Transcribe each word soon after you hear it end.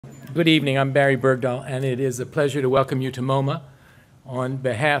Good evening. I'm Barry Bergdoll, and it is a pleasure to welcome you to MoMA on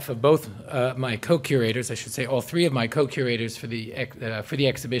behalf of both my co-curators, I should say all three of my co-curators for the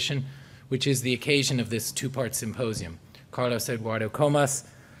exhibition, which is the occasion of this two-part symposium. Carlos Eduardo Comas,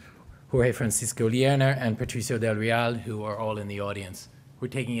 Jorge Francisco Lierner, and Patricio Del Real, who are all in the audience. We're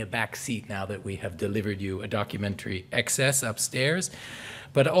taking a back seat now that we have delivered you a documentary excess upstairs.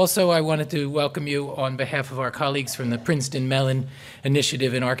 But also I wanted to welcome you on behalf of our colleagues from the Princeton-Mellon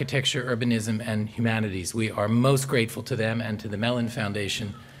Initiative in Architecture, Urbanism, and Humanities. We are most grateful to them and to the Mellon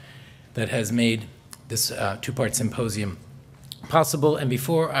Foundation that has made this two-part symposium possible. And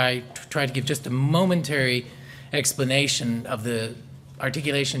before I try to give just a momentary explanation of the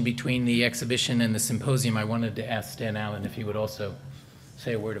articulation between the exhibition and the symposium, I wanted to ask Stan Allen if he would also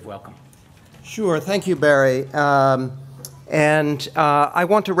say a word of welcome. Sure. Thank you, Barry. I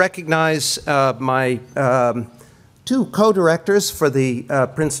want to recognize my two co-directors for the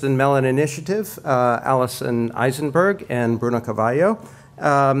Princeton-Mellon Initiative, Alison Eisenberg and Bruno Cavallo,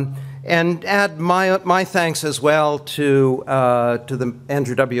 and add my thanks as well to the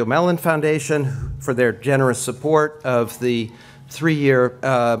Andrew W. Mellon Foundation for their generous support of the three-year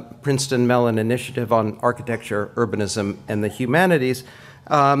Princeton-Mellon Initiative on Architecture, Urbanism, and the Humanities.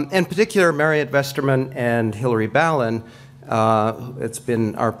 In particular, Mariette Westerman and Hilary Ballin. It's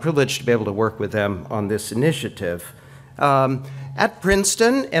been our privilege to be able to work with them on this initiative. At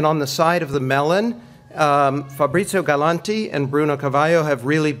Princeton and on the side of the Mellon, Fabrizio Gallanti and Bruno Cavallo have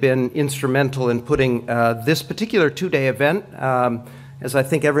really been instrumental in putting this particular two-day event, as I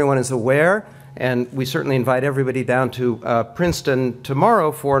think everyone is aware, and we certainly invite everybody down to Princeton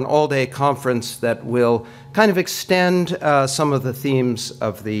tomorrow for an all-day conference that will kind of extend some of the themes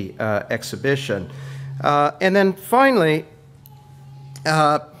of the exhibition. And then finally,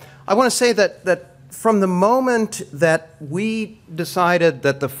 I want to say that from the moment that we decided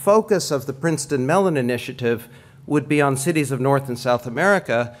that the focus of the Princeton-Mellon Initiative would be on cities of North and South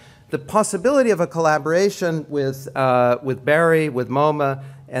America, the possibility of a collaboration with Barry, with MoMA,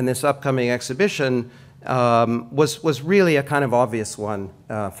 and this upcoming exhibition was really a kind of obvious one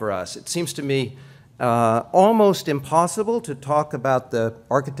for us. It seems to me almost impossible to talk about the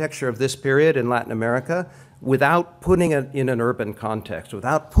architecture of this period in Latin America without putting it in an urban context,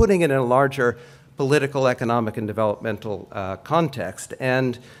 without putting it in a larger political, economic, and developmental context.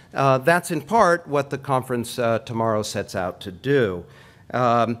 And that's in part what the conference tomorrow sets out to do.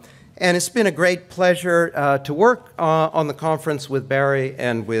 And it's been a great pleasure to work on the conference with Barry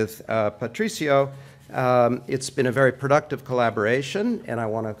and with Patricio. It's been a very productive collaboration, and I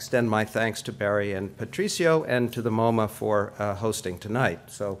want to extend my thanks to Barry and Patricio and to the MoMA for hosting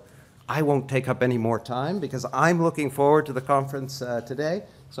tonight. So I won't take up any more time because I'm looking forward to the conference today.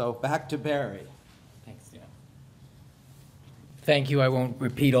 So back to Barry. Thanks, Dan. Thank you. I won't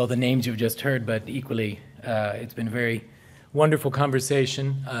repeat all the names you've just heard, but equally, it's been a very wonderful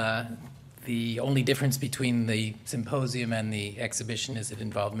conversation. The only difference between the symposium and the exhibition is it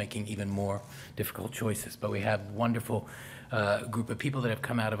involved making even more difficult choices. But we have a wonderful group of people that have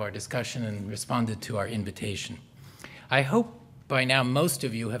come out of our discussion and responded to our invitation. I hope by now most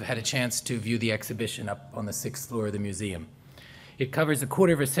of you have had a chance to view the exhibition up on the 6th floor of the museum. It covers a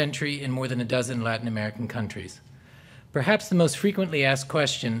quarter of a century in more than a dozen Latin American countries. Perhaps the most frequently asked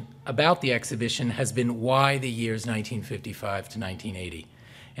question about the exhibition has been why the years 1955 to 1980.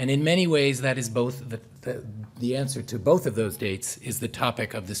 And in many ways, that is both the answer to both of those dates is the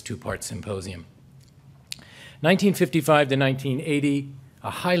topic of this two-part symposium. 1955 to 1980, a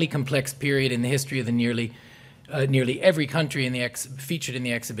highly complex period in the history of the nearly every country featured in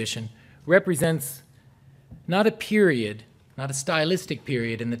the exhibition, represents not a period, not a stylistic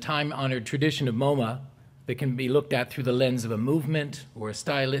period in the time-honored tradition of MoMA that can be looked at through the lens of a movement or a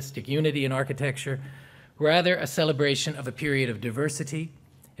stylistic unity in architecture, rather a celebration of a period of diversity,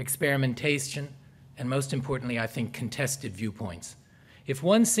 experimentation, and most importantly, I think, contested viewpoints. If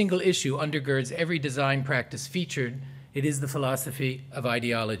one single issue undergirds every design practice featured, it is the philosophy of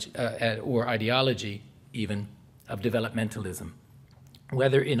ideology, or ideology even, of developmentalism,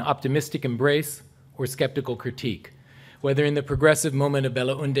 whether in optimistic embrace or skeptical critique. Whether in the progressive moment of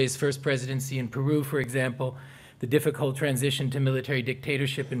Belaúnde's first presidency in Peru, for example, the difficult transition to military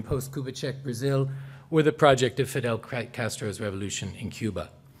dictatorship in post-Cuba Czech Brazil, or the project of Fidel Castro's revolution in Cuba.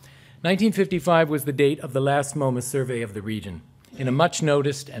 1955 was the date of the last MoMA survey of the region. In a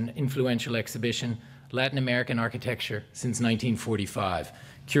much-noticed and influential exhibition, Latin American Architecture since 1945,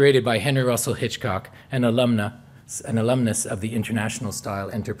 curated by Henry Russell Hitchcock, an alumnus of the International Style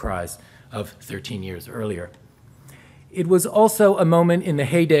Enterprise of 13 years earlier. It was also a moment in the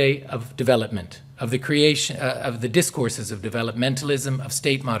heyday of development, of the creation, of the discourses of developmentalism, of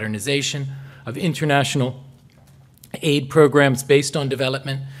state modernization, of international aid programs based on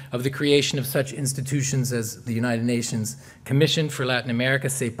development, of the creation of such institutions as the United Nations Commission for Latin America,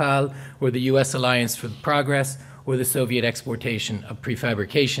 CEPAL, or the U.S. Alliance for Progress, or the Soviet exportation of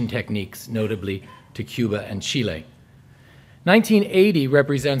prefabrication techniques, notably to Cuba and Chile. 1980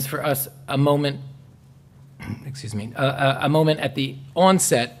 represents for us a moment, a moment at the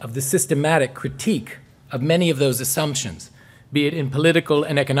onset of the systematic critique of many of those assumptions, be it in political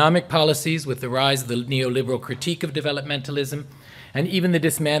and economic policies with the rise of the neoliberal critique of developmentalism, and even the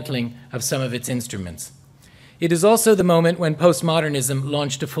dismantling of some of its instruments. It is also the moment when postmodernism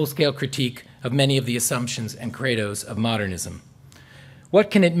launched a full-scale critique of many of the assumptions and credos of modernism. What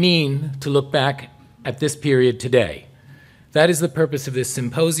can it mean to look back at this period today? That is the purpose of this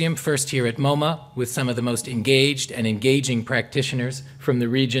symposium, first here at MoMA, with some of the most engaged and engaging practitioners from the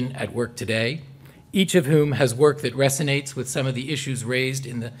region at work today, each of whom has work that resonates with some of the issues raised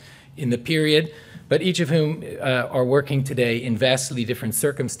in the period, but each of whom are working today in vastly different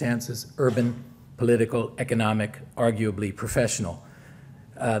circumstances, urban, political, economic, arguably professional,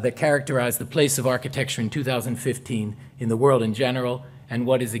 that characterize the place of architecture in 2015 in the world in general, and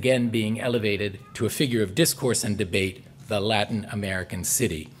what is again being elevated to a figure of discourse and debate, the Latin American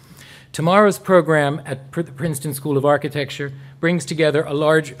city. Tomorrow's program at the Princeton School of Architecture brings together a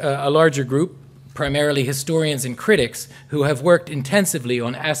larger group, primarily historians and critics, who have worked intensively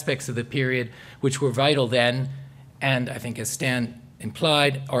on aspects of the period which were vital then, and I think as Stan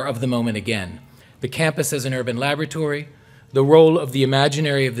implied, are of the moment again. The campus as an urban laboratory, the role of the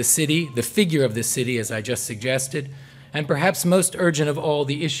imaginary of the city, the figure of the city, as I just suggested, and perhaps most urgent of all,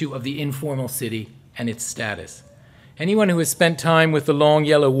 the issue of the informal city and its status. Anyone who has spent time with the long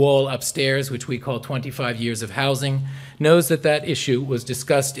yellow wall upstairs, which we call 25 years of housing, knows that that issue was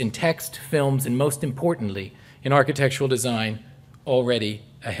discussed in text, films, and most importantly, in architectural design already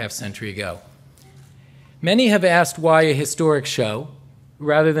a half-century ago. Many have asked why a historic show,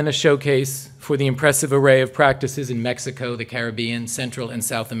 rather than a showcase for the impressive array of practices in Mexico, the Caribbean, Central and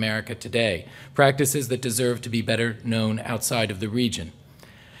South America today, practices that deserve to be better known outside of the region.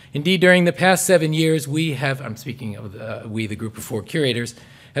 Indeed, during the past 7 years, we have, I'm speaking of we, the group of 4 curators,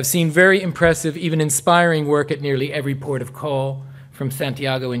 have seen very impressive, even inspiring work at nearly every port of call, from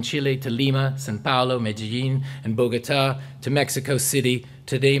Santiago in Chile to Lima, São Paulo, Medellín, and Bogotá, to Mexico City,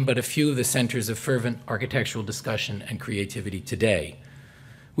 to name but a few of the centers of fervent architectural discussion and creativity today.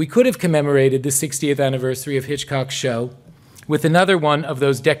 We could have commemorated the 60th anniversary of Hitchcock's show with another one of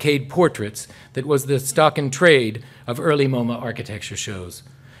those decade portraits that was the stock in trade of early MoMA architecture shows.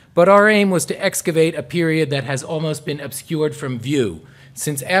 But our aim was to excavate a period that has almost been obscured from view,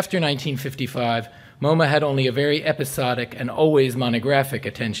 since after 1955, MoMA had only a very episodic and always monographic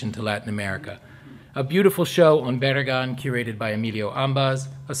attention to Latin America. A beautiful show on Bergdoll, curated by Emilio Ambas,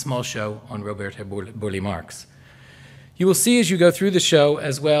 a small show on Roberta Burle Marx. You will see as you go through the show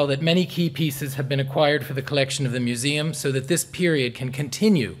as well that many key pieces have been acquired for the collection of the museum so that this period can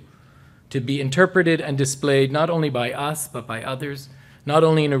continue to be interpreted and displayed not only by us but by others, not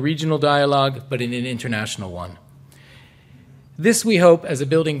only in a regional dialogue, but in an international one. This, we hope, as a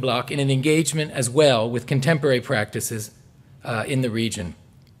building block in an engagement as well with contemporary practices in the region.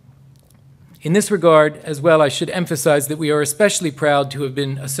 In this regard, as well, I should emphasize that we are especially proud to have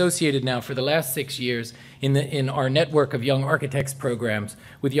been associated now for the last 6 years in our network of Young Architects programs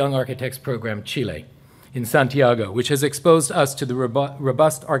with Young Architects Program Chile in Santiago, which has exposed us to the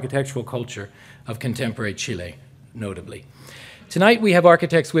robust architectural culture of contemporary Chile, notably. Tonight we have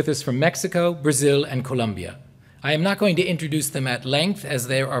architects with us from Mexico, Brazil, and Colombia. I am not going to introduce them at length, as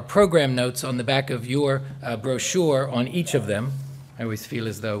there are program notes on the back of your brochure on each of them. I always feel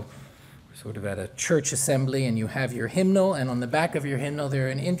as though we're sort of at a church assembly and you have your hymnal, and on the back of your hymnal there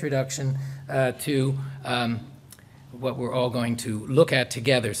an introduction to what we're all going to look at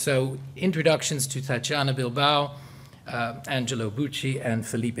together. So introductions to Tatiana Bilbao, Angelo Bucci, and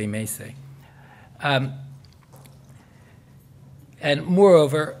Felipe Mesa. And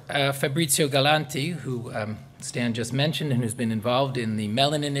moreover, Fabrizio Gallanti, who Stan just mentioned and who's been involved in the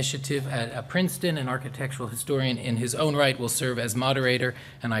Mellon Initiative at Princeton, an architectural historian in his own right, will serve as moderator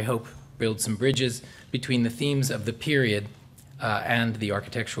and I hope build some bridges between the themes of the period and the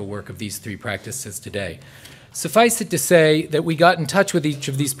architectural work of these 3 practices today. Suffice it to say that we got in touch with each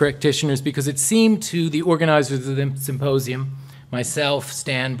of these practitioners because it seemed to the organizers of the symposium, myself,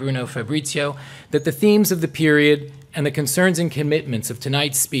 Stan, Bruno, Fabrizio, that the themes of the period and the concerns and commitments of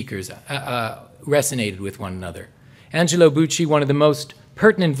tonight's speakers resonated with one another. Angelo Bucci, one of the most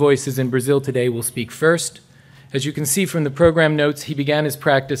pertinent voices in Brazil today, will speak first, As you can see from the program notes, he began his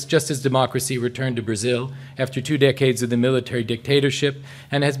practice just as democracy returned to Brazil after 2 decades of the military dictatorship,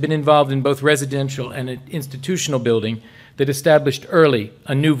 and has been involved in both residential and institutional building that established early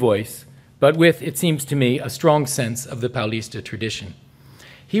a new voice, but with, it seems to me, a strong sense of the Paulista tradition.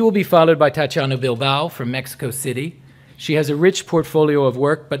 He will be followed by Tatiana Bilbao from Mexico City. She has a rich portfolio of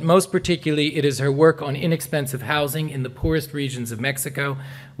work, but most particularly it is her work on inexpensive housing in the poorest regions of Mexico,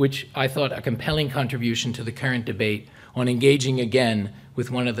 which I thought a compelling contribution to the current debate on engaging again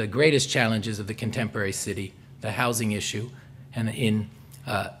with one of the greatest challenges of the contemporary city, the housing issue, and in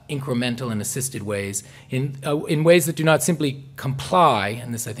incremental and assisted ways, in ways that do not simply comply,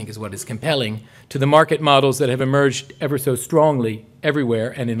 and this I think is what is compelling, to the market models that have emerged ever so strongly everywhere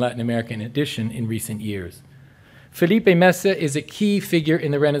and in Latin America in addition in recent years. Felipe Mesa is a key figure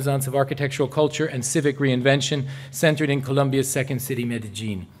in the renaissance of architectural culture and civic reinvention centered in Colombia's second city,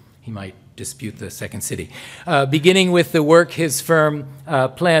 Medellín. He might dispute the second city. Beginning with the work his firm,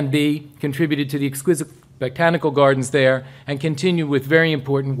 Planb, contributed to the exquisite botanical gardens there, and continued with very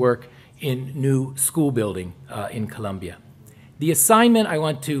important work in new school building in Colombia. The assignment, I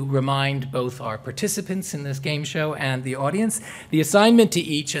want to remind both our participants in this game show and the audience, the assignment to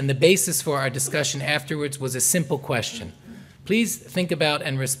each and the basis for our discussion afterwards was a simple question. Please think about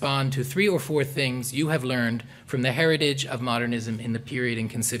and respond to 3 or 4 things you have learned from the heritage of modernism in the period in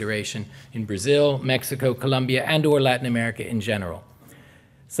consideration in Brazil, Mexico, Colombia, and/or Latin America in general.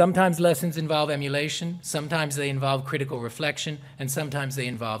 Sometimes lessons involve emulation, sometimes they involve critical reflection, and sometimes they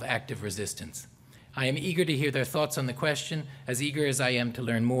involve active resistance. I am eager to hear their thoughts on the question, as eager as I am to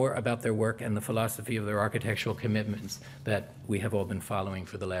learn more about their work and the philosophy of their architectural commitments that we have all been following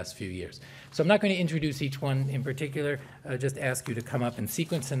for the last few years. So I'm not going to introduce each one in particular, just ask you to come up in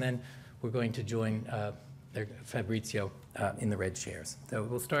sequence, and then we're going to join Fabrizio in the red chairs. So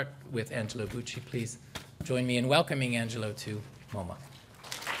we'll start with Angelo Bucci. Please join me in welcoming Angelo to MoMA.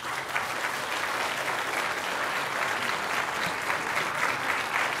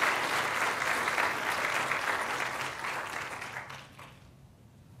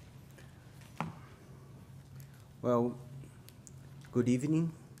 Well, good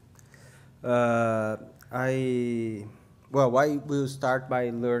evening. I will start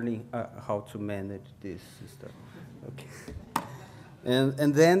by learning how to manage this stuff. Okay.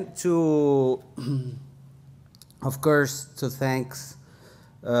 And then to, of course, to thanks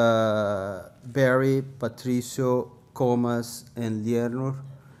Barry, Patricio, Comas, and Leonor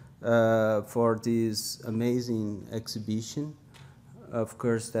for this amazing exhibition. Of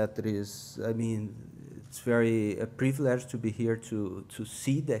course, that is, I mean, it's very a privilege to be here to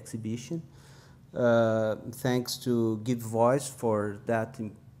see the exhibition. Thanks to Give Voice for that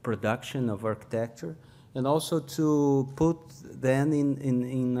production of architecture, and also to put them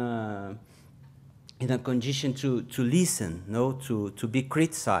in a condition to listen, no, to be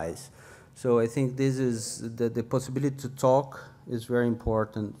criticized. So I think this is the possibility to talk is very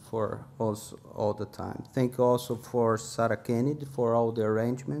important for us all the time. Thank you also for Sarah Kennedy for all the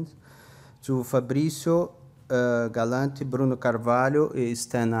arrangements. To Fabrizio Gallanti, Bruno Carvalho, and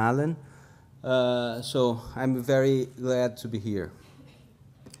Stan Allen. So I'm very glad to be here.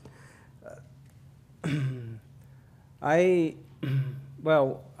 I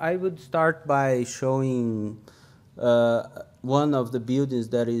would start by showing one of the buildings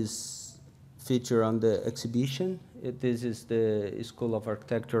that is featured on the exhibition. This is the School of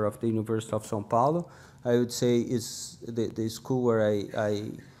Architecture of the University of São Paulo. I would say it's the school where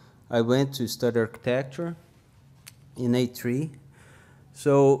I went to study architecture in A3.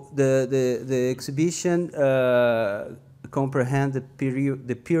 So the exhibition comprehends the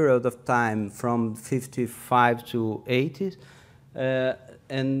period of time from 55 to 80.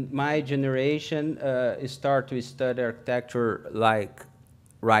 And my generation started to study architecture like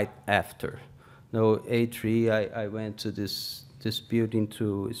right after. No, A3, I went to this building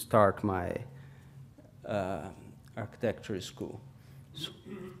to start my architecture school.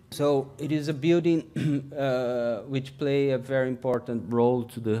 So it is a building which play a very important role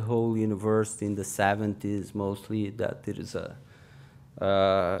to the whole university in the 70s, mostly that it is a,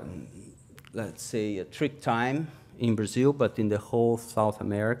 let's say, a trick time in Brazil, but in the whole South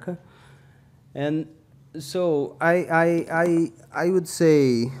America. And so I would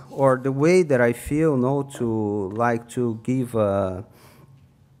say, or the way that I feel, no, to like to give a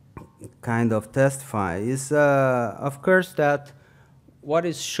kind of testify is, of course, that what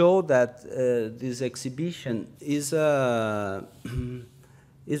is shown that this exhibition is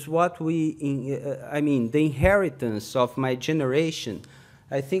what we, I mean, the inheritance of my generation.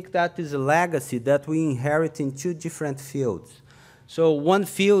 I think that is a legacy that we inherit in 2 different fields. So one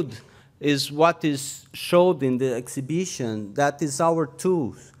field is what is showed in the exhibition. That is our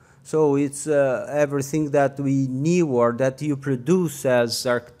tools. So it's everything that we knew or that you produce as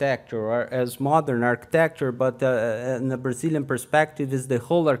architecture or as modern architecture, but in a Brazilian perspective is the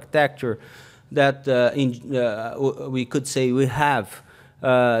whole architecture that we could say we have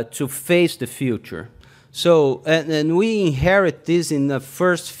to face the future. So, and we inherit this in the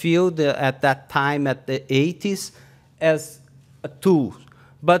first field at that time, at the 80s, as a tool.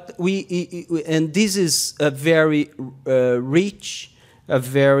 But and this is a very rich, a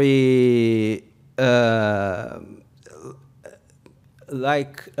very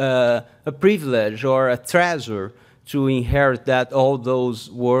like a privilege or a treasure to inherit that all those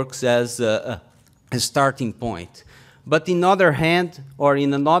works as a starting point. But in other hand, or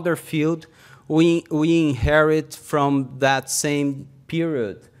in another field, we inherit from that same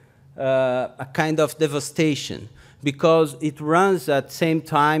period a kind of devastation, because it runs at the same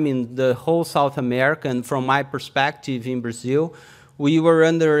time in the whole South America, and from my perspective in Brazil, we were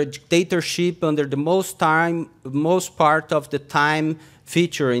under a dictatorship under the most part of the time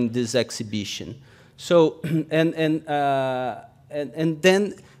featured in this exhibition. So, and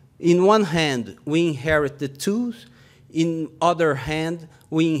then, in one hand, we inherit the tools. In other hand,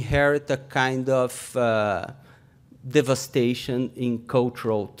 we inherit a kind of devastation in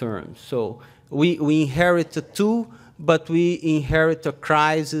cultural terms. So we inherit a tool, but we inherit a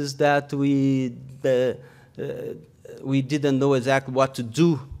crisis that we didn't know exactly what to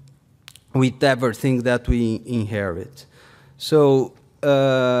do with everything that we inherit. So,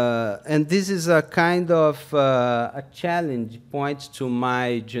 and this is a kind of a challenge point to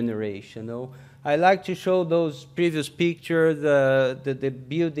my generation. You know? I like to show those previous pictures, the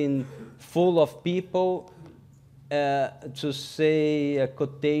building full of people, to say a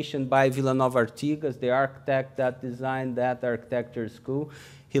quotation by Villanova Artigas, the architect that designed that architecture school.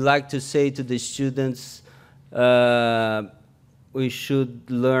 He liked to say to the students, we should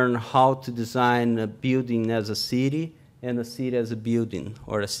learn how to design a building as a city, and a city as a building,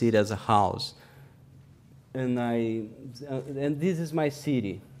 or a city as a house. And this is my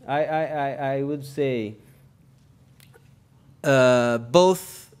city. I would say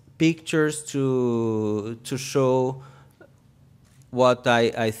both pictures to show what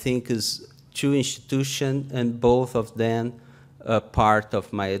I think is two institutions, and both of them a part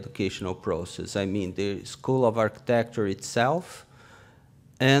of my educational process. I mean, the School of Architecture itself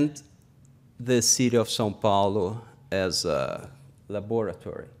and the city of São Paulo as a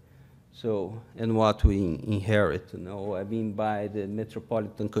laboratory. So, and what we inherit, you know, I mean, by the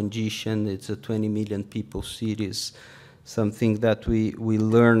metropolitan condition, it's a 20 million people city, something that we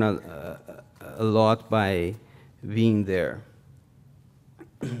learn a lot by being there.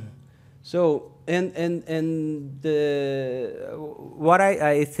 So, what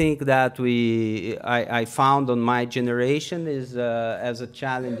I think that I found on my generation is, as a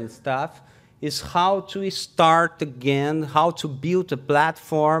challenge and stuff, is how to start again, how to build a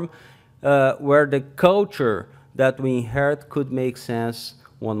platform where the culture that we inherit could make sense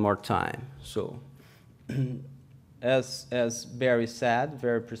one more time. So, as Barry said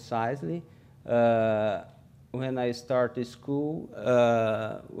very precisely, when I started school,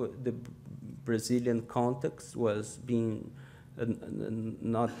 the Brazilian context was being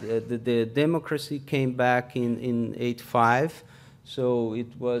the democracy came back in '85, so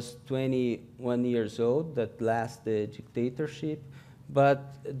it was 21 years old that last the dictatorship. But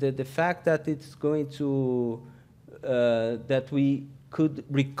the fact that it's going to, that we could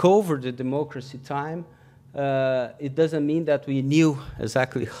recover the democracy time, it doesn't mean that we knew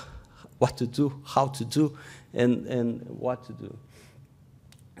exactly what to do, how to do, and what to do.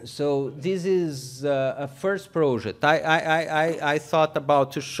 So this is a first project. I thought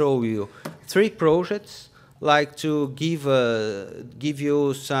about to show you 3 projects, like to give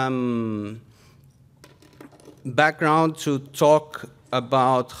you some background to talk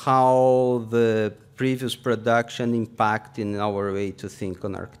about how the previous production impact in our way to think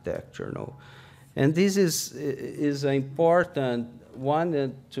on architecture. No? And this is an important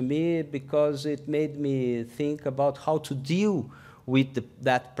one to me because it made me think about how to deal with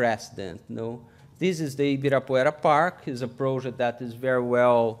that precedent. No? This is the Ibirapuera Park. It's a project that is very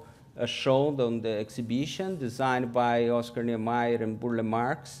well shown on the exhibition, designed by Oscar Niemeyer and Burle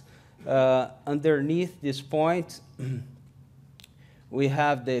Marx. Underneath this point, we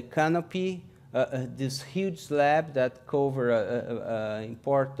have the canopy, this huge slab that covers an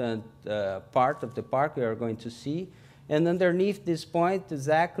important part of the park we are going to see. And underneath this point,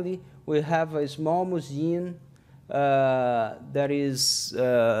 exactly, we have a small museum that is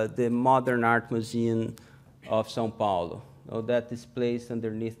the Modern Art Museum of São Paulo. that is placed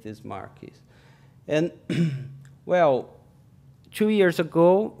underneath these marquees. And well, 2 years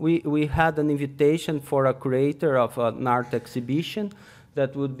ago, we had an invitation for a curator of an art exhibition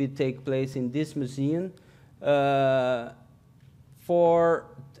that would take place in this museum for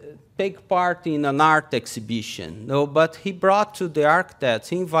take part in an art exhibition. No, but he brought to the architects,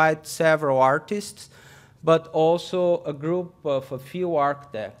 he invited several artists, but also a group of a few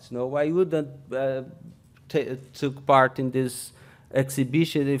architects. No, I wouldn't took part in this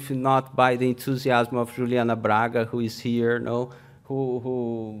exhibition if not by the enthusiasm of Juliana Braga, who is here, no,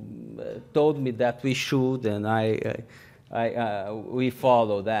 who told me that we should, and we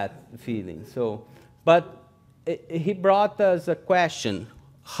follow that feeling. So, but he brought us a question: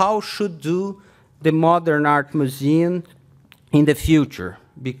 how should do the Modern Art Museum in the future?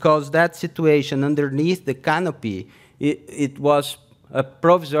 Because that situation underneath the canopy, it was a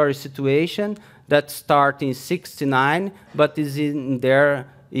provisory situation that started in '69, but is in there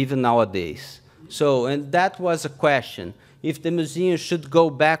even nowadays. So, and that was a question: if the museum should go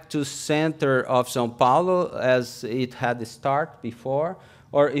back to center of São Paulo as it had started before,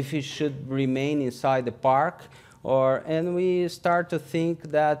 or if it should remain inside the park, and we start to think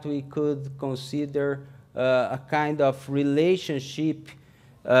that we could consider a kind of relationship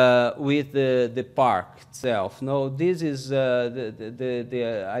with the park itself. No, this is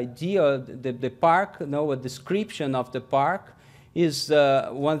the idea. The park, no, a description of the park is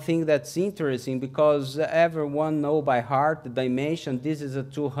one thing that's interesting, because everyone know by heart the dimension. This is a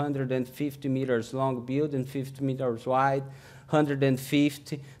 250 meters long building, 50 meters wide,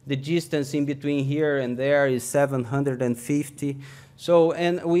 150. The distance in between here and there is 750. So,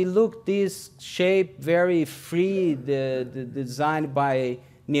 and we look this shape very free, the design by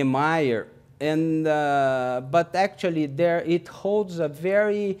Niemeyer, and but actually there it holds a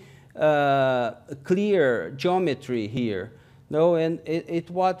very clear geometry here. No, and it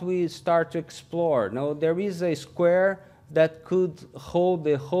what we start to explore. No, there is a square that could hold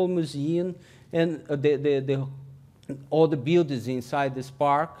the whole museum and all the buildings inside this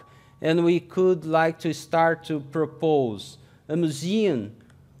park, and we could like to start to propose a museum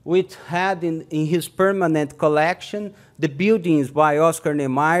which had in his permanent collection the buildings by Oscar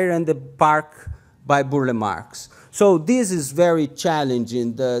Niemeyer and the park by Burle Marx. So this is very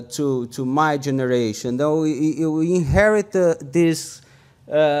challenging to my generation. Though we inherit this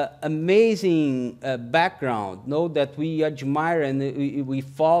amazing background, no, that we admire and we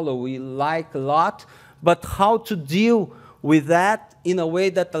follow, we like a lot, but how to deal with that in a way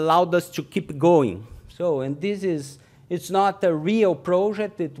that allowed us to keep going. So, and this is, it's not a real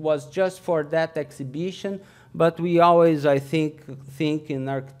project, it was just for that exhibition, but we always, I think in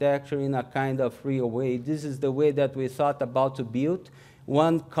architecture in a kind of real way. This is the way that we thought about to build.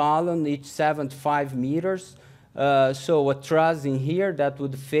 One column, each 75 meters. So a truss in here that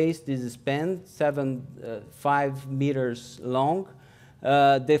would face this span, 5 meters long.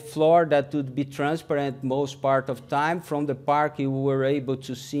 The floor that would be transparent most part of time. From the park, you were able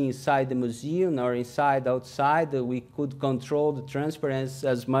to see inside the museum or inside, outside. We could control the transparency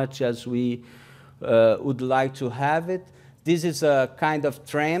as much as we would like to have it. This is a kind of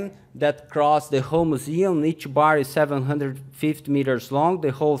tram that crossed the whole museum. Each bar is 750 meters long.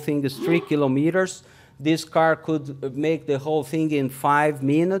 The whole thing is 3 kilometers. This car could make the whole thing in 5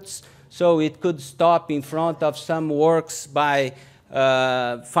 minutes. So it could stop in front of some works by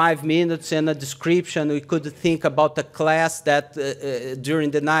 5 minutes and a description. We could think about a class that during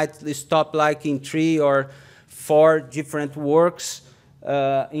the night they stop like in 3 or 4 different works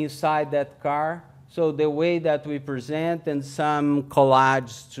inside that car. So the way that we present, and some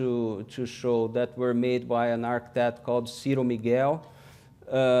collages to show that were made by an architect called Ciro Miguel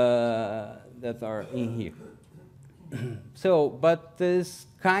that are in here. So, but this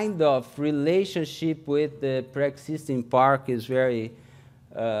kind of relationship with the pre-existing park is very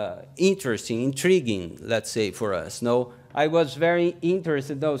interesting, intriguing, let's say, for us. No, I was very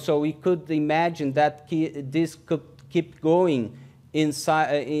interested, though, so we could imagine that this could keep going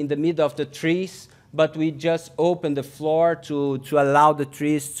inside, in the middle of the trees, but we just open the floor to allow the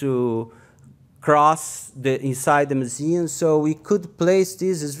trees to cross inside the museum. So we could place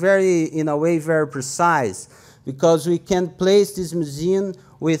this, is very, in a way, very precise, because we can place this museum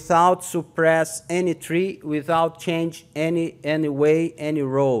without suppress any tree, without change any way, any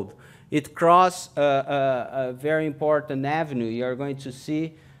road. It crosses a very important avenue. You are going to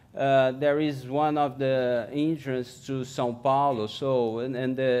see there is one of the entrance to São Paulo. So,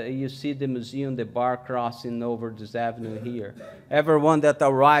 and you see the museum, the bar crossing over this avenue here. Everyone that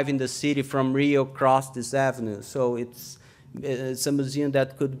arrived in the city from Rio crossed this avenue. So it's a museum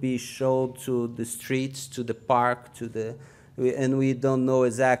that could be showed to the streets, to the park, to the and we don't know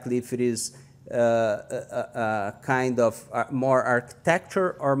exactly if it is a kind of more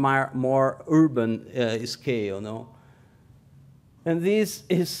architecture or more urban scale, no? And this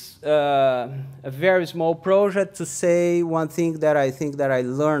is a very small project to say one thing that I think that I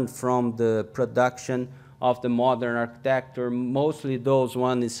learned from the production of the modern architecture, mostly those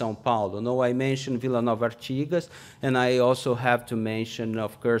one in São Paulo. No, I mentioned Vila Nova Artigas, and I also have to mention,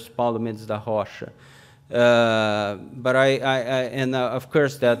 of course, Paulo Mendes da Rocha. But of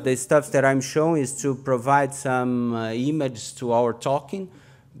course, that the stuff that I'm showing is to provide some images to our talking,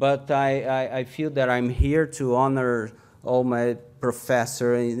 but I feel that I'm here to honor all my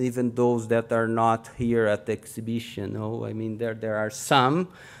professor and even those that are not here at the exhibition. No, I mean, there are some,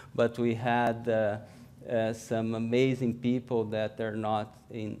 but we had some amazing people that are not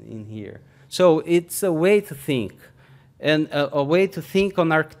in here. So it's a way to think, and a way to think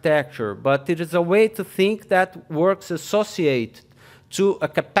on architecture, but it is a way to think that works associated to a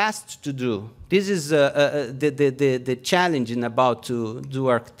capacity to do. This is the challenge in about to do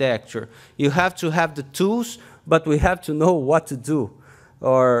architecture. You have to have the tools, but we have to know what to do.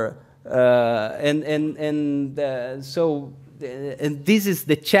 Or, so, and this is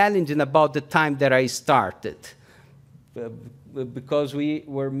the challenge in about the time that I started, because we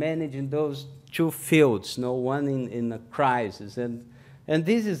were managing those two fields, no, one in a crisis, and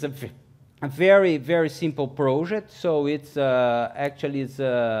this is a very, very simple project. So it's actually it's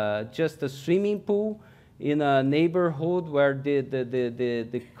just a swimming pool in a neighborhood where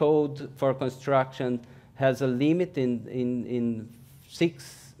the code for construction has a limit in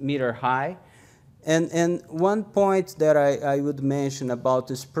 6 meter high. And one point that I would mention about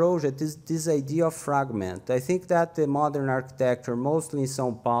this project is this idea of fragment. I think that the modern architecture, mostly in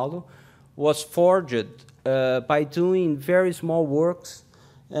São Paulo, was forged by doing very small works,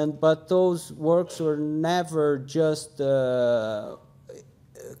 but those works were never just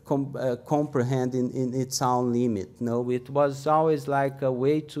comprehended in its own limit. No, it was always like a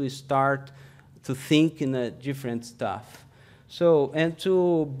way to start to think in a different stuff. So, and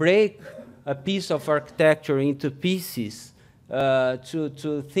to break a piece of architecture into pieces,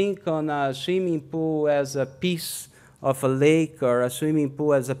 to think on a swimming pool as a piece of a lake, or a swimming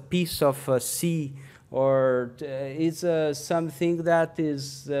pool as a piece of a sea, or it's something that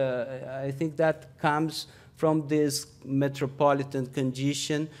is, I think that comes from this metropolitan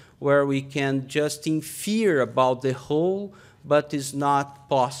condition where we can just infer about the whole, but it's not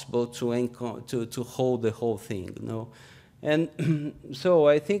possible to hold the whole thing, you know? And so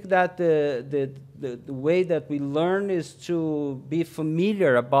I think that the way that we learn is to be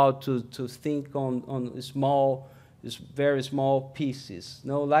familiar about to think on small, very small pieces. You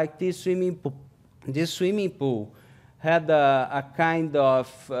know, like this swimming pool. This swimming pool had a kind of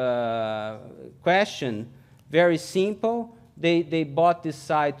question, very simple. They bought this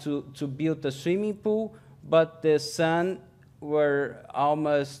site to build a swimming pool, but the sun were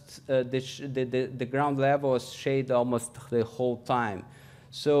almost, the ground level was shade almost the whole time.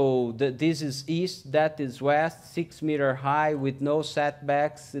 So this is east, that is west, 6 meter high with no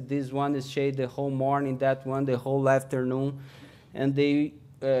setbacks. This one is shade the whole morning, that one the whole afternoon. And they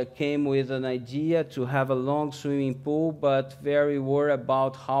came with an idea to have a long swimming pool, but very worried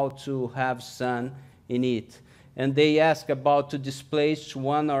about how to have sun in it. And they asked about to displace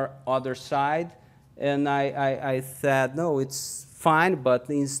one or other side. And I said, no, it's fine, but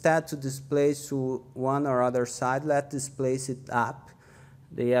instead to displace to one or other side, let's displace it up.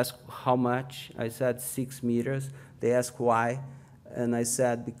 They asked how much. I said 6 meters. They asked why. And I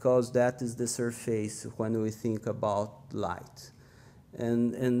said, because that is the surface when we think about light.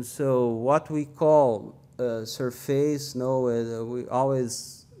 And so what we call surface, no, we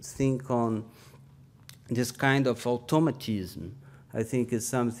always think on this kind of automatism. I think it's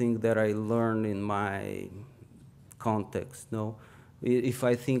something that I learned in my context. No, if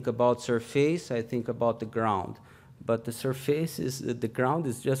I think about surface, I think about the ground. But the surface is, the ground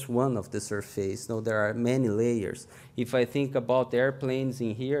is just one of the surface. No, there are many layers. If I think about airplanes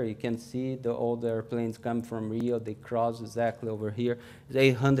in here, you can see all the airplanes come from Rio. They cross exactly over here. It's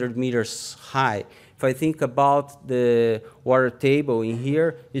 800 meters high. If I think about the water table in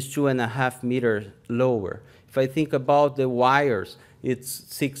here, it's 2.5 meters lower. If I think about the wires, it's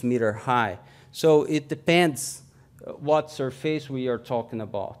 6 meter high. So it depends what surface we are talking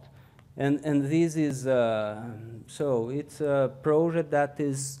about. And this is, so it's a project that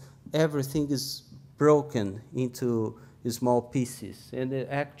is, everything is broken into small pieces. And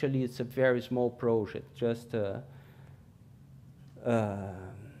actually it's a very small project, just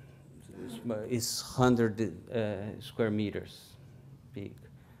it's 100 square meters big.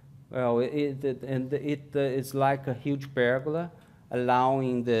 well, it is like a huge pergola,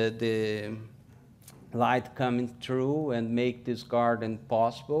 allowing the light coming through and make this garden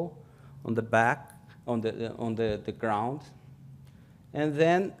possible on the back, on the ground. And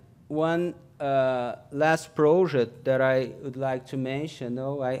then one last project that I would like to mention,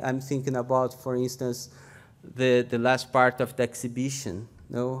 I'm thinking about, for instance, the last part of the exhibition,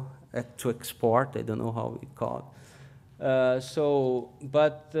 to export, I don't know how we call it.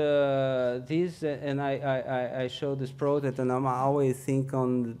 This, and I show this project, and I'm always think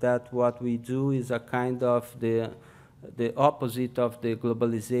on that what we do is a kind of the opposite of the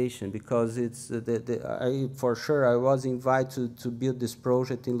globalization, because it's for sure I was invited to build this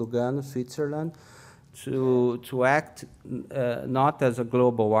project in Lugano, Switzerland, to act not as a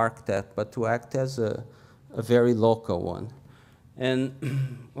global architect, but to act as a very local one. And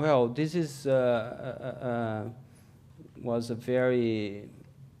well, this is was a very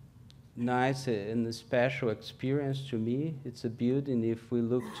nice and special experience to me. It's a building. If we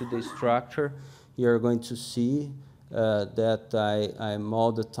look to the structure, you're going to see that I'm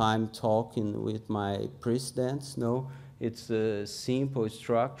all the time talking with my presidents. It's a simple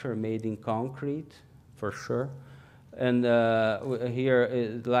structure made in concrete, for sure. And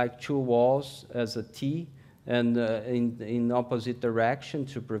here, like 2 walls as a T, and in opposite direction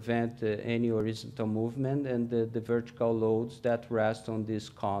to prevent any horizontal movement, and the vertical loads that rest on these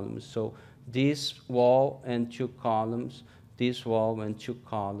columns. So this wall and 2 columns, this wall and 2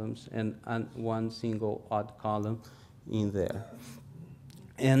 columns, and one single odd column in there.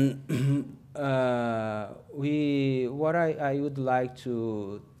 And what I would like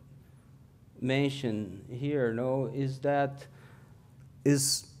to mention here, is that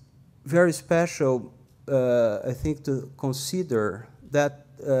is very special. I think to consider that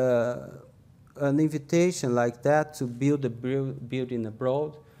an invitation like that to build a building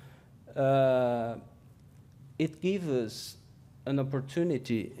abroad, it gives us an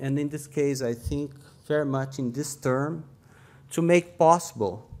opportunity, and in this case, I think very much in this term, to make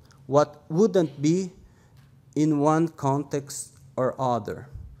possible what wouldn't be in one context or other.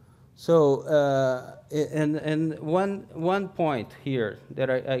 So, and one point here that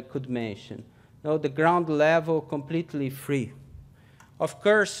I could mention. The ground level completely free. Of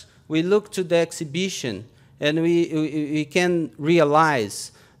course, we look to the exhibition, and we can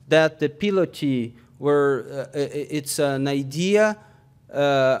realize that the pilotis were, it's an idea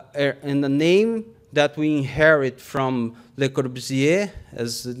and a name that we inherit from Le Corbusier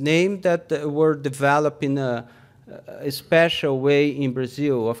as a name that were developed in a special way in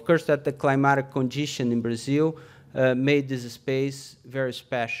Brazil. Of course, that the climatic condition in Brazil made this space very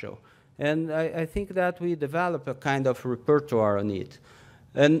special. And I think that we develop a kind of repertoire on it.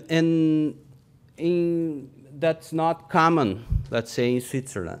 And that's not common, let's say, in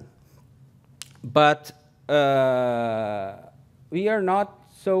Switzerland. But we are not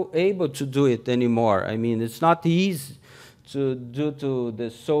so able to do it anymore. I mean, it's not easy due to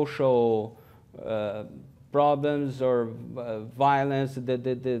the social problems or violence,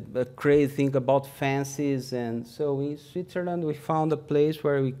 the crazy thing about fancies. And so in Switzerland, we found a place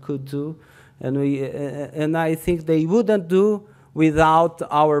where we could do, and I think they wouldn't do without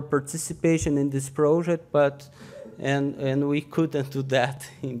our participation in this project, and we couldn't do that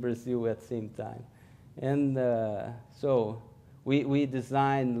in Brazil at the same time. And so we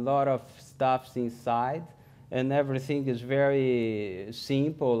designed a lot of stuff inside, and everything is very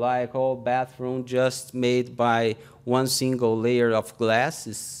simple, like all bathroom just made by one single layer of glass.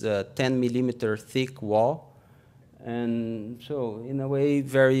 It's a 10-millimeter thick wall. And so, in a way,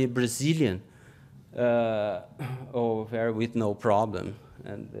 very Brazilian, with no problem.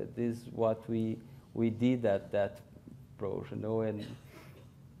 And this is what we did at that project.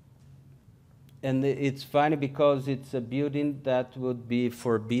 And it's funny because it's a building that would be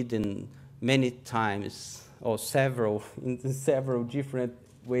forbidden many times, or in several different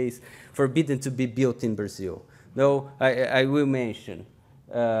ways, forbidden to be built in Brazil. Though I will mention.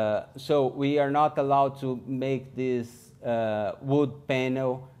 So we are not allowed to make this wood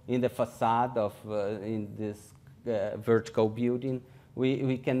panel in the facade of in this vertical building.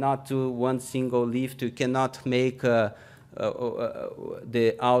 We cannot do one single lift. We cannot make the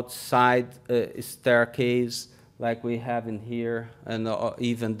outside staircase like we have in here, and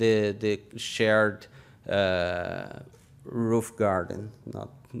even the shared roof garden,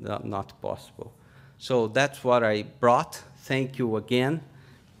 not possible. So that's what I brought. Thank you again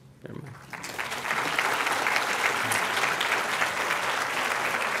very much.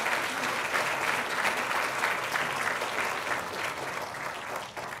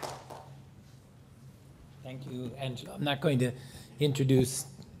 Thank you, Angelo. I'm not going to introduce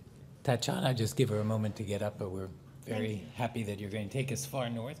Tatiana, just give her a moment to get up, but we're very happy that you're going to take us far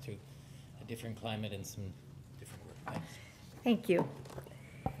north to a different climate and some different work. Thanks. Thank you.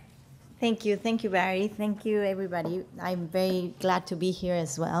 Thank you, Barry. Thank you, everybody. I'm very glad to be here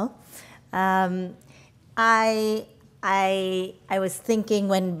as well. I was thinking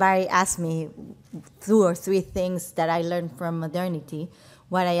when Barry asked me 2 or 3 things that I learned from modernity,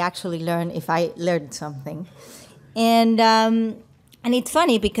 what I actually learned, if I learned something. And it's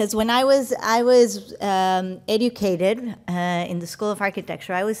funny because when I was educated in the School of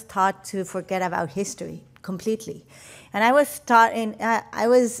Architecture, I was taught to forget about history completely. And I was taught I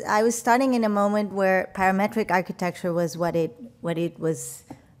was starting in a moment where parametric architecture was what it was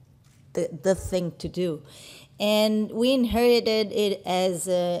the thing to do. And we inherited it as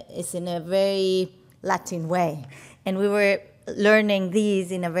in a very Latin way. And we were learning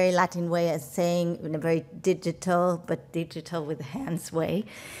these in a very Latin way, as saying in a very digital, but digital with hands way,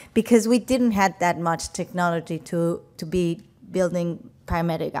 because we didn't have that much technology to be building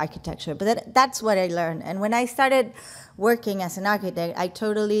parametric architecture. But that's what I learned. And when I started working as an architect, I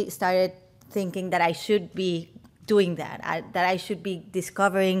totally started thinking that I should be doing that, that I should be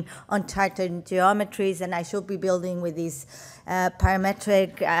discovering uncharted geometries, and I should be building with these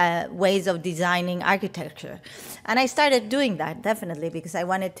parametric ways of designing architecture. And I started doing that, definitely, because I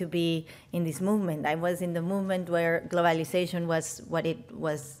wanted to be in this movement. I was in the movement where globalization was what it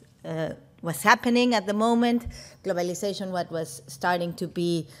was happening at the moment. Globalization, what was starting to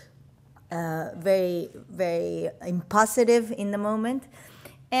be very, very impositive in the moment.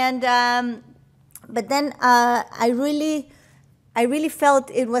 And but then I really felt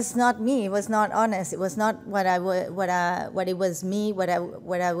it was not me. It was not honest. It was not what it was me. What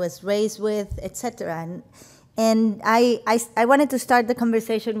I was raised with, etc. And I wanted to start the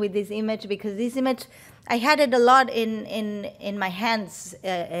conversation with this image, because this image, I had it a lot in my hands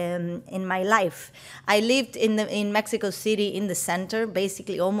in my life. I lived in Mexico City, in the center,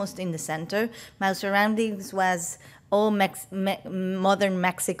 basically almost in the center. My surroundings was all modern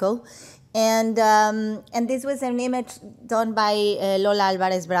Mexico. And this was an image done by Lola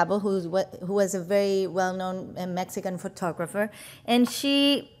Alvarez Bravo, who was a very well-known Mexican photographer, and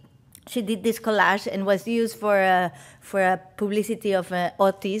she did this collage and was used for a publicity of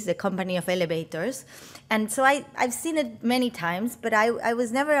Otis, the company of elevators. And so I've seen it many times, but I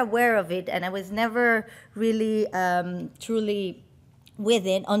was never aware of it, and I was never really truly with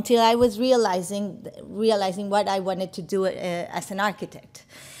it until I was realizing what I wanted to do as an architect.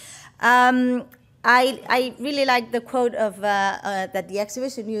 I really like the quote of that the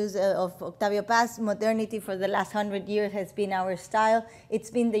exhibition used of Octavio Paz: "Modernity for the last 100 years has been our style. It's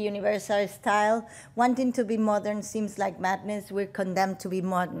been the universal style. Wanting to be modern seems like madness. We're condemned to be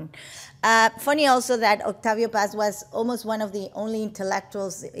modern." Funny also that Octavio Paz was almost one of the only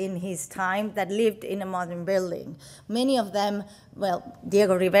intellectuals in his time that lived in a modern building. Many of them, well,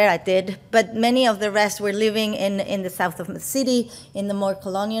 Diego Rivera did, but many of the rest were living in the south of the city, in the more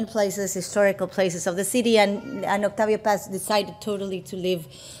colonial places, historical places of the city, and Octavio Paz decided totally to live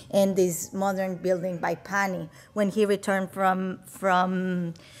in this modern building by Pani when he returned from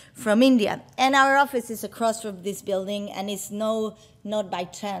India. And our office is across from this building, and it's not by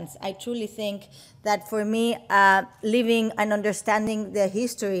chance. I truly think that for me, living and understanding the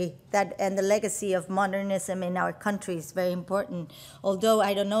history and the legacy of modernism in our country is very important, although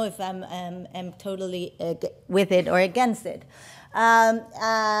I don't know if I'm totally with it or against it.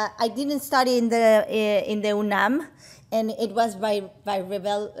 I didn't study in the UNAM, and it was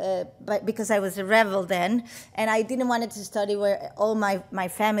because I was a rebel then, and I didn't want to study where all my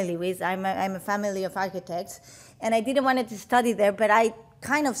family was. I'm a family of architects, and I didn't want to study there, but I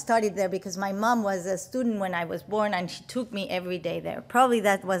kind of studied there because my mom was a student when I was born, and she took me every day there. Probably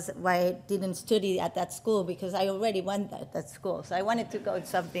that was why I didn't study at that school, because I already went at that school, so I wanted to go to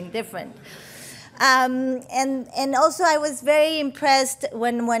something different. And also I was very impressed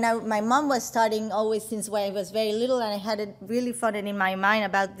when my mom was studying always since when I was very little, and I had it really fun in my mind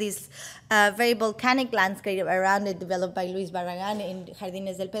about this very volcanic landscape around it developed by Luis Barragán in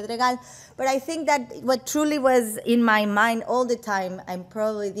Jardines del Pedregal. But I think that what truly was in my mind all the time, and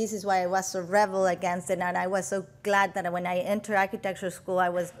probably this is why I was so rebel against it, and I was so glad that when I entered architecture school, I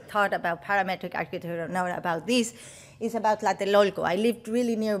was taught about parametric architecture, not about this, is about Tlatelolco. I lived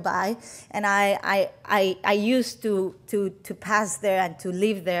really nearby, and I used to pass there and to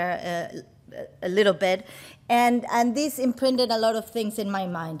live there a little bit, and this imprinted a lot of things in my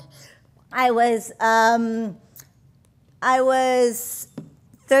mind. I was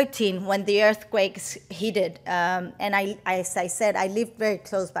 13 when the earthquakes hit it, and as I said, I lived very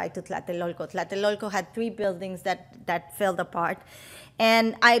close by to Tlatelolco. Tlatelolco had 3 buildings that fell apart.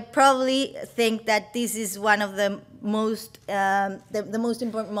 And I probably think that this is one of the most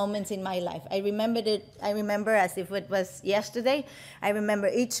important moments in my life. I remember as if it was yesterday. I remember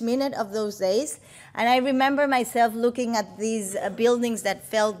each minute of those days. And I remember myself looking at these buildings that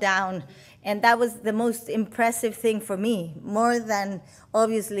fell down. And that was the most impressive thing for me, more than,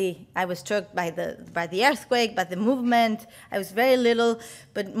 obviously, I was struck by the earthquake, by the movement. I was very little,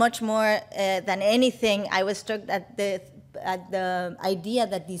 but much more than anything, I was struck at the idea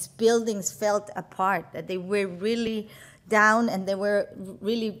that these buildings fell apart, that they were really down and they were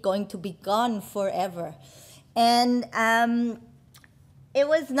really going to be gone forever. And it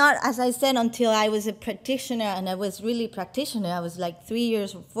was not, as I said, until I was a practitioner, and I was really practitioner, I was like 3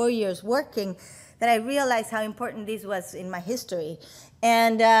 years or 4 years working, that I realized how important this was in my history.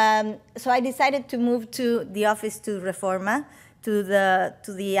 And so I decided to move to the office to Reforma, to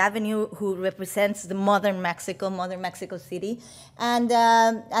the avenue who represents the modern Mexico City. And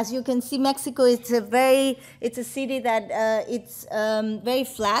as you can see, Mexico is it's a city that it's very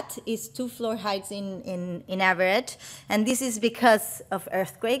flat. It's 2-floor heights in average. And this is because of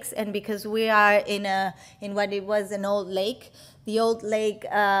earthquakes and because we are in what it was an old lake. The old lake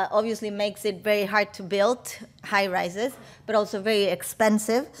obviously makes it very hard to build high rises, but also very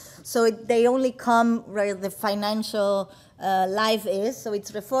expensive. So they only come where the financial life is, so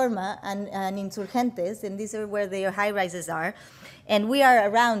it's Reforma and Insurgentes, and these are where the high-rises are, and we are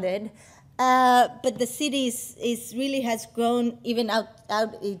around it. But the city really has grown even out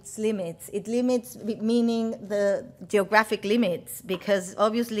its limits. It limits, meaning the geographic limits, because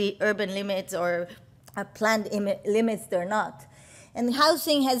obviously urban limits or planned limits, they're not. And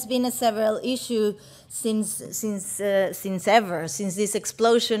housing has been a several issue since this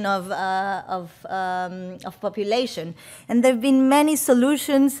explosion of population. And there have been many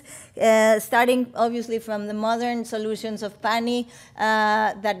solutions, starting obviously from the modern solutions of Pani,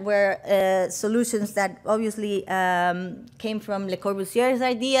 that were solutions that obviously came from Le Corbusier's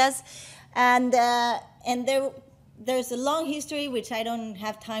ideas, and there's a long history, which I don't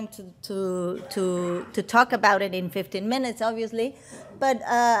have time to talk about it in 15 minutes, obviously, but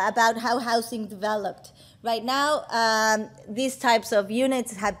about how housing developed. Right now, these types of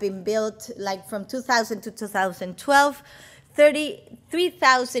units have been built, like from 2000 to 2012,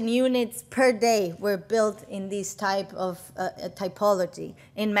 33,000 units per day were built in this type of typology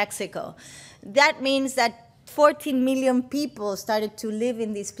in Mexico. That means that 14 million people started to live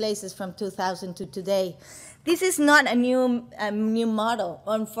in these places from 2000 to today. This is not a new model,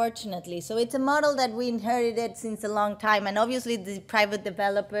 unfortunately. So it's a model that we inherited since a long time, and obviously the private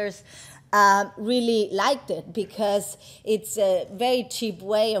developers really liked it because it's a very cheap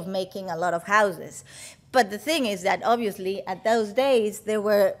way of making a lot of houses. But the thing is that obviously at those days there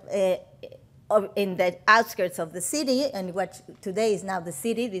were in the outskirts of the city, and what today is now the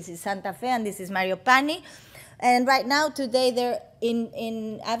city. This is Santa Fe and this is Mario Pani. And right now, today, they're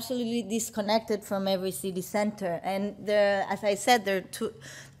in absolutely disconnected from every city center. And there, as I said, there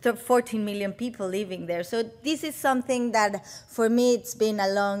are 14 million people living there. So this is something that, for me, it's been a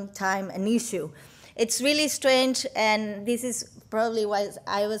long time an issue. It's really strange, and this is probably why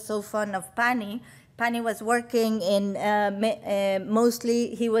I was so fond of Pani. Pani was working in,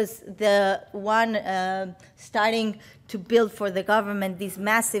 mostly, he was the one starting to build for the government these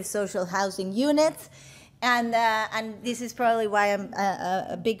massive social housing units. And this is probably why I'm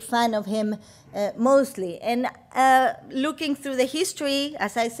a big fan of him mostly. And looking through the history,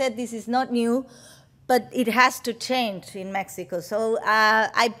 as I said, this is not new, but it has to change in Mexico. So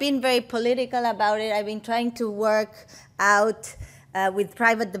I've been very political about it. I've been trying to work out with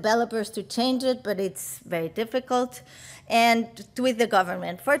private developers to change it, but it's very difficult. And with the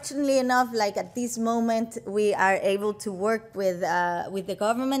government. Fortunately enough, like at this moment, we are able to work with the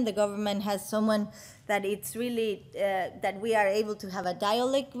government. The government has someone that it's really, that we are able to have a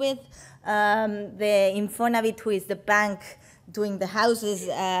dialogue with. The Infonavit, who is the bank doing the houses,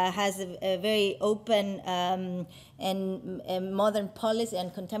 has a very open and modern policy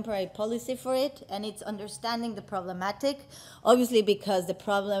and contemporary policy for it, and it's understanding the problematic, obviously because the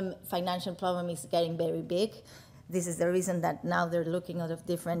financial problem is getting very big. This is the reason that now they're looking at a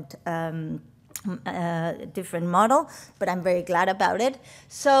different model, but I'm very glad about it.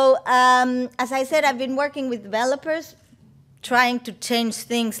 So as I said, I've been working with developers, trying to change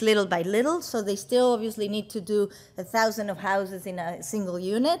things little by little. So they still obviously need to do 1,000 of houses in a single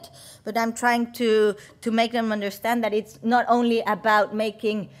unit, but I'm trying to make them understand that it's not only about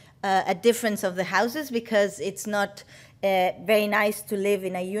making a difference of the houses, because it's not very nice to live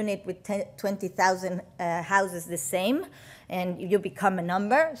in a unit with 20,000 houses the same, and you become a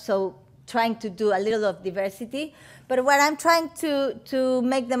number. So trying to do a little of diversity. But what I'm trying to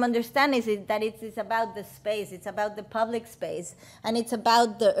make them understand is that it's about the space, it's about the public space, and it's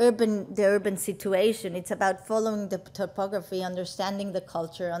about the urban situation. It's about following the topography, understanding the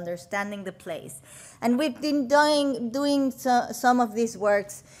culture, understanding the place. And we've been doing some of these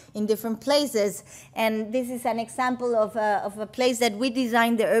works in different places, and this is an example of a place that we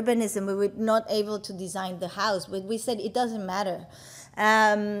designed the urbanism. We were not able to design the house, but we said it doesn't matter.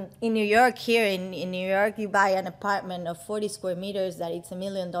 In New York, here in New York, you buy an apartment of 40 square meters that it's $1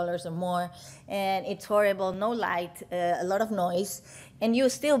 million or more, and it's horrible, no light, a lot of noise, and you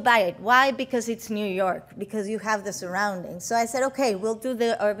still buy it. Why? Because it's New York, because you have the surroundings. So I said, okay, we'll do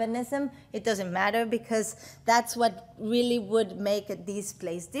the urbanism. It doesn't matter, because that's what really would make this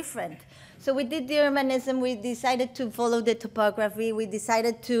place different. So we did the urbanism. We decided to follow the topography. We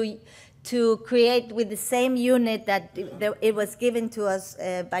decided to create with the same unit that it was given to us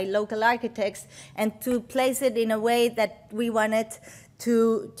by local architects, and to place it in a way that we wanted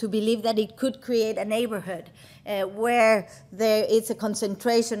to believe that it could create a neighborhood where there is a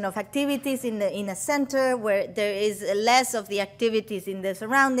concentration of activities in a center, where there is less of the activities in the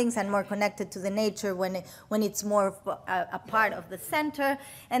surroundings and more connected to the nature when it's more a part of the center.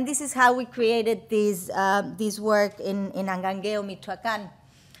 And this is how we created this work in Angangueo, Michoacán.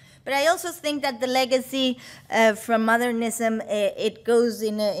 But I also think that the legacy from modernism, it goes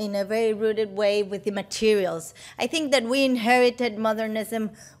in a very rooted way with the materials. I think that we inherited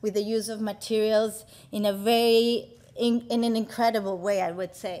modernism with the use of materials in an incredible way, I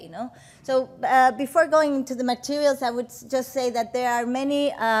would say. So before going into the materials, I would just say that there are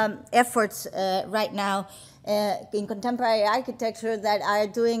many efforts right now in contemporary architecture that are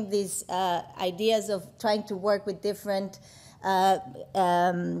doing these ideas of trying to work with different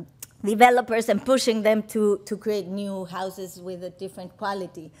developers and pushing them to create new houses with a different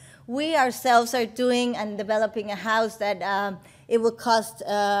quality. We ourselves are doing and developing a house that it will cost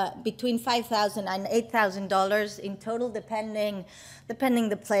between $5,000 and $8,000 in total, depending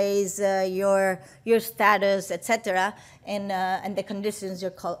the place, your status, etc., and the conditions,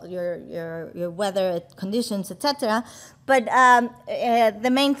 your weather conditions, etc. But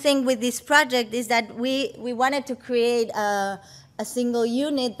the main thing with this project is that we wanted to create a single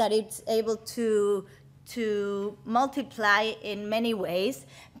unit that it's able to multiply in many ways,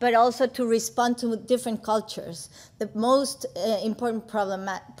 but also to respond to different cultures. The most important problem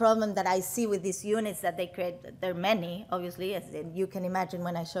that I see with these units that they create, there are many, obviously, as you can imagine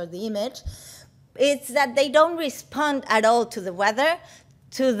when I show the image, it's that they don't respond at all to the weather,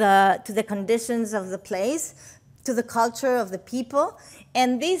 to the conditions of the place, to the culture of the people.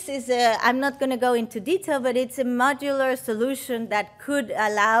 And this is I'm not going to go into detail, but it's a modular solution that could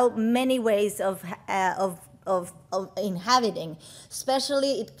allow many ways of inhabiting.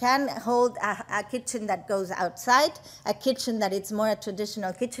 Especially, it can hold a kitchen that goes outside, a kitchen that is more a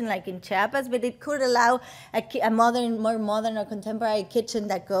traditional kitchen like in Chiapas, but it could allow a more modern or contemporary kitchen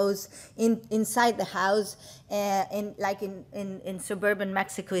that goes inside the house, like in suburban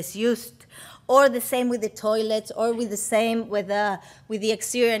Mexico is used. Or the same with the toilets, or with the same with the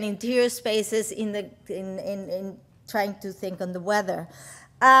exterior and interior spaces in trying to think on the weather.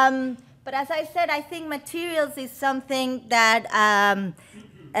 But as I said, I think materials is something that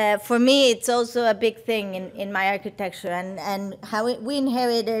for me it's also a big thing in my architecture, and how we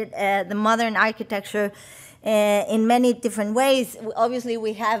inherited the modern architecture in many different ways. Obviously,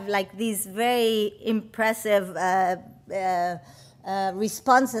 we have like these very impressive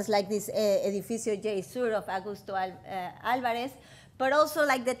responses like this Edificio J. Sur of Augusto Alvarez, but also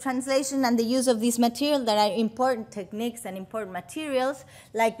like the translation and the use of these materials that are important techniques and important materials,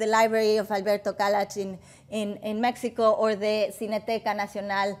 like the library of Alberto Calach in Mexico, or the Cineteca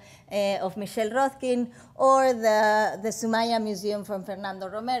Nacional of Michel Rothkin, or the Sumaya Museum from Fernando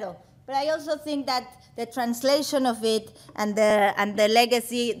Romero. But I also think that the translation of it and the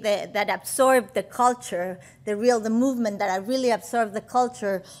legacy that absorbed the culture, the movement that really absorbed the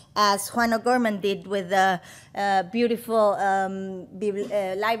culture, as Juan O'Gorman did with the beautiful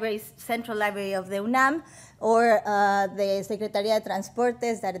central library of the UNAM, or the Secretaría de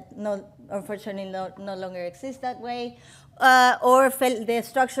Transportes that unfortunately no longer exists that way, or the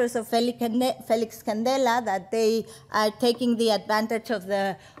structures of Felix Candela, that they are taking the advantage of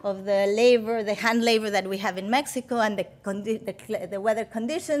the labor, the hand labor that we have in Mexico, and the weather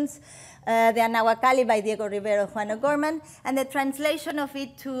conditions. The Anahuacalli by Diego Rivero, Juan O'Gorman, and the translation of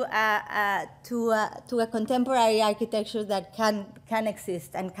it to a contemporary architecture that can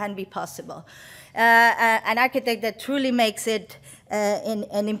exist and can be possible. An architect that truly makes it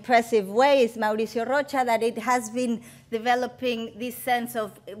in impressive ways, Mauricio Rocha, that it has been developing this sense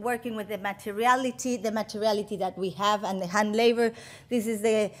of working with the materiality that we have and the hand labor. This is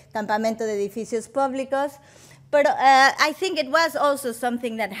the Campamento de Edificios Públicos. But I think it was also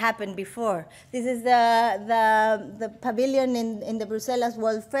something that happened before. This is the pavilion in the Brussels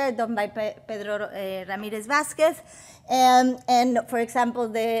World Fair done by Pedro Ramirez Vázquez. And for example,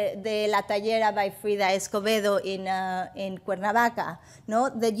 the La Tallera by Frida Escobedo in Cuernavaca. No?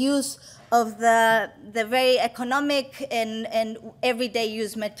 The use of the very economic and everyday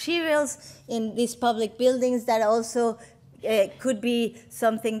use materials in these public buildings that also could be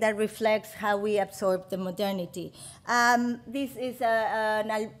something that reflects how we absorb the modernity. This is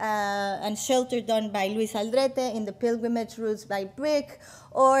a shelter done by Luis Aldrete in the pilgrimage routes by Brick,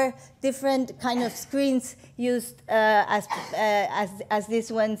 or different kind of screens used as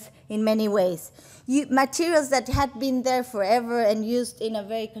these ones in many ways. Materials that had been there forever and used in a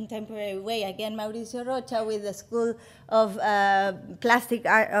very contemporary way. Again, Mauricio Rocha with the School of Plastic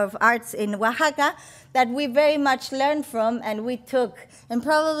Arts in Oaxaca, that we very much learned from and we took. And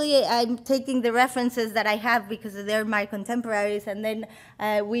probably I'm taking the references that I have because they're my contemporaries, and then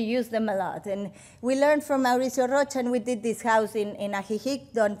we use them a lot. And we learned from Mauricio Rocha, and we did this house in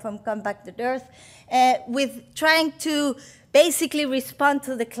Ajijic, done from compacted earth, with trying to basically respond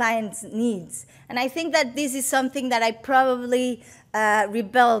to the client's needs. And I think that this is something that I probably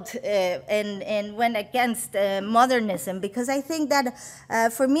rebelled and went against modernism, because I think that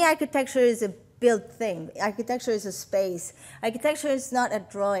for me architecture is a built thing. Architecture is a space. Architecture is not a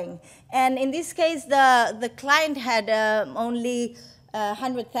drawing. And in this case, the client had only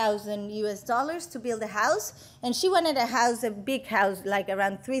 $100,000 to build a house, and she wanted a house, a big house, like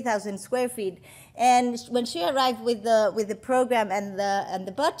around 3,000 square feet. And when she arrived with the program and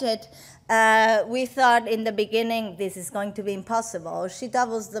the budget, we thought in the beginning this is going to be impossible. She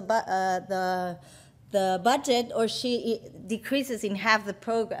doubles the budget, or she decreases in half the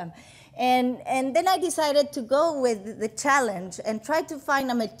program. And then I decided to go with the challenge and try to find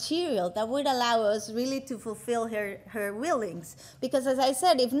a material that would allow us really to fulfill her willings. Because as I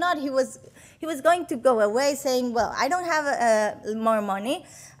said, if not, he was going to go away saying, well, I don't have more money,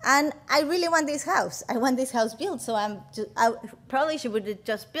 and I really want this house. I want this house built, so probably she would have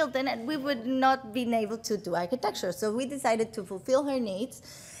just built it, and we would not been able to do architecture. So we decided to fulfill her needs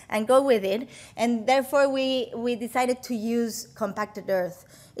and go with it, and therefore we decided to use compacted earth.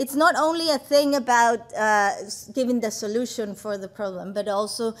 It's not only a thing about giving the solution for the problem, but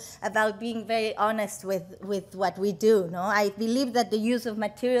also about being very honest with what we do. No? I believe that the use of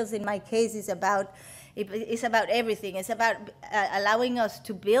materials in my case is about everything. It's about allowing us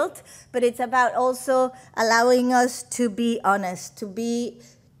to build, but it's about also allowing us to be honest, to be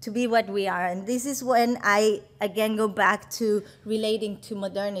what we are. And this is when I, again, go back to relating to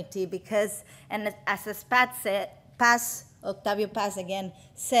modernity, because, and as Octavio Paz again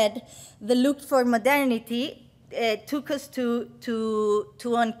said, the look for modernity took us to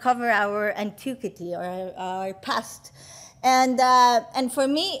uncover our antiquity, or our past. And for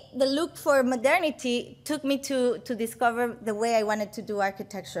me, the look for modernity took me to discover the way I wanted to do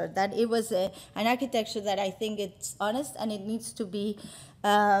architecture, that it was an architecture that I think it's honest, and it needs to be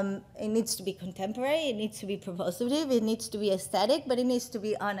contemporary, it needs to be propositive, it needs to be aesthetic, but it needs to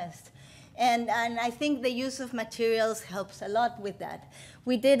be honest. And I think the use of materials helps a lot with that.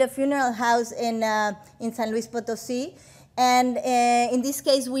 We did a funeral house in San Luis Potosí, and in this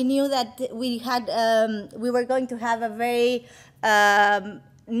case, we knew that we were going to have a very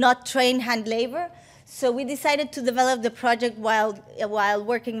not trained hand labor. So we decided to develop the project while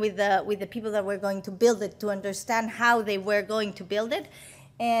working with the people that were going to build it, to understand how they were going to build it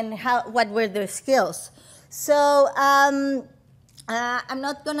and what were their skills. So I'm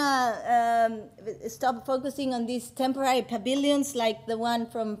not gonna stop focusing on these temporary pavilions like the one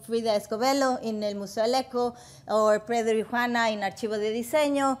from Frida Escobedo in el Museo El Eco, or Pedro y Juana in Archivo de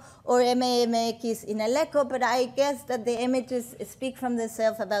Diseño, or MMX in El Eco, but I guess that the images speak from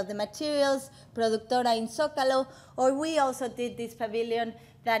themselves about the materials, Productora in Zócalo, or we also did this pavilion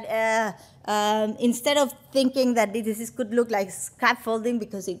that instead of thinking that this could look like scaffolding,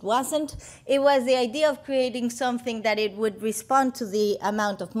 because it wasn't, it was the idea of creating something that it would respond to the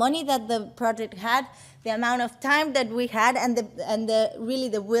amount of money that the project had, the amount of time that we had, and really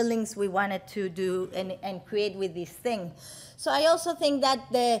the willings we wanted to do and create with this thing. So I also think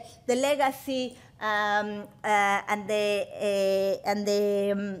that the legacy and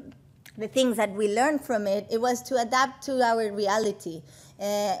the things that we learned from it, it was to adapt to our reality.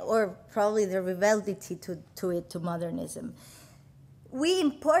 Or probably the rebellion to modernism. we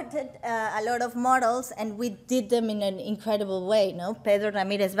imported a lot of models, and we did them in an incredible way. No, Pedro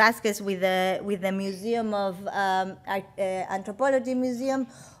Ramirez Vasquez with the Museum of Anthropology Museum,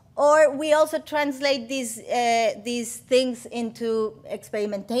 or we also translate these things into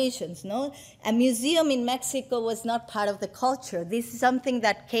experimentations. No, a museum in Mexico was not part of the culture. This is something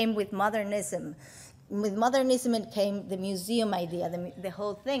that came with modernism. With modernism, it came the museum idea, the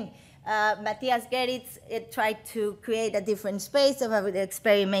whole thing. Matthias Geritz tried to create a different space of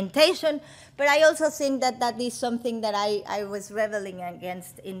experimentation, but I also think that that is something that I was reveling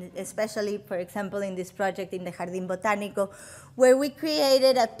against, especially, for example, in this project in the Jardín Botánico, where we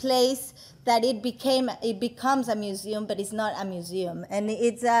created a place that it becomes a museum, but it's not a museum. And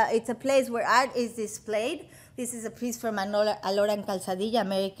it's a place where art is displayed. This is a piece from Aloran Calzadilla,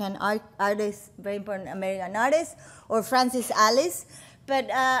 American artist, very important American artist, or Francis Alice. But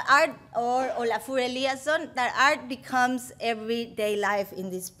art, or Olafur Eliasson, that art becomes everyday life in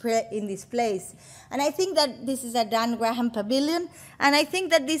this place. And I think that this is a Dan Graham pavilion, and I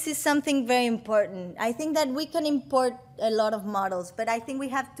think that this is something very important. I think that we can import a lot of models, but I think we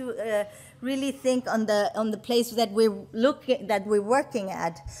have to really think on the place that we're working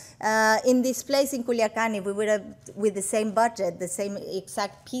at. In this place in Culiacan, if we would have, with the same budget, the same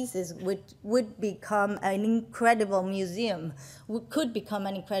exact pieces, would become an incredible museum. Could become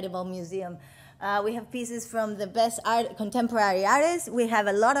an incredible museum. We have pieces from the best contemporary artists. We have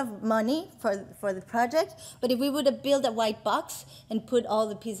a lot of money for the project, but if we would have built a white box and put all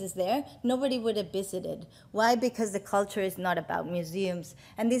the pieces there, nobody would have visited. Why? Because the culture is not about museums.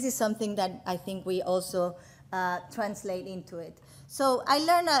 And this is something that I think we also translate into it. So I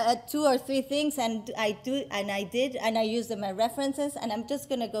learned 2 or 3 things, and I did, and I use them as references, and I'm just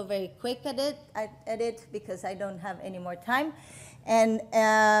gonna go very quick at it because I don't have any more time. And,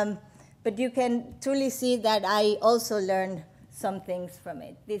 but you can truly see that I also learned some things from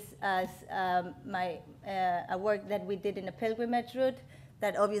it. This is a work that we did in a pilgrimage route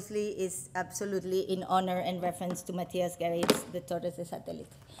that obviously is absolutely in honor and reference to Matthias Geritz, the Torres de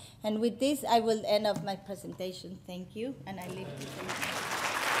Satélite. And with this, I will end off my presentation. Thank you, and I leave it to you.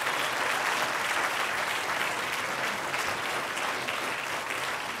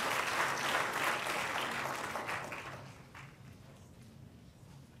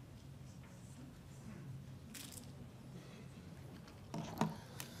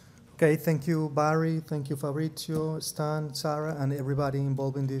 Okay, thank you, Barry. Thank you, Fabrizio, Stan, Sarah, and everybody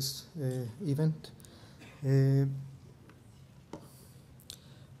involved in this event.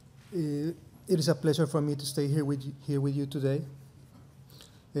 It is a pleasure for me to stay here with you today.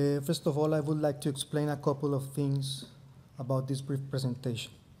 First of all, I would like to explain a couple of things about this brief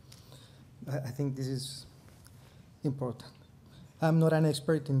presentation. I think this is important. I'm not an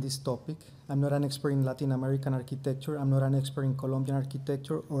expert in this topic. I'm not an expert in Latin American architecture. I'm not an expert in Colombian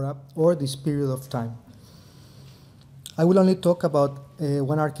architecture or this period of time. I will only talk about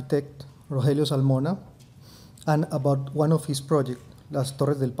one architect, Rogelio Salmona, and about one of his projects, Las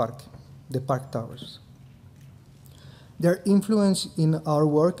Torres del Parque, the Park Towers. Their influence in our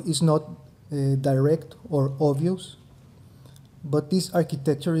work is not direct or obvious, but this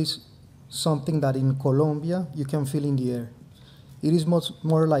architecture is something that in Colombia you can feel in the air. It is much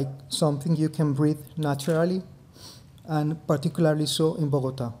more like something you can breathe naturally, and particularly so in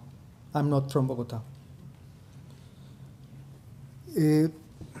Bogota. I'm not from Bogota. Let's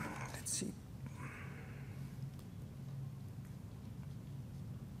see.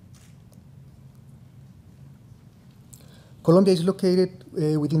 Colombia is located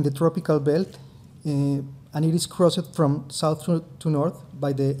within the tropical belt, and it is crossed from south to north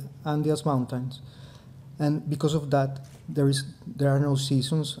by the Andes Mountains. And because of that, there are no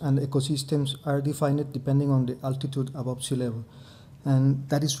seasons, and ecosystems are defined depending on the altitude above sea level. And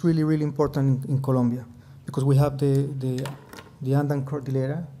that is really, really important in Colombia, because we have the Andean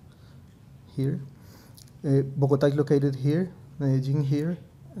Cordillera here. Bogota is located here, Medellín here,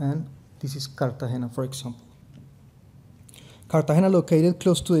 and this is Cartagena, for example. Cartagena, located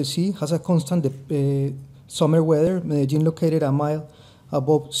close to the sea, has a constant summer weather. Medellín, located a mile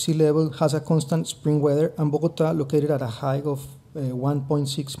above sea level, has a constant spring weather, and Bogota, located at a height of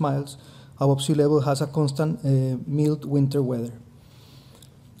 1.6 miles above sea level, has a constant mild winter weather.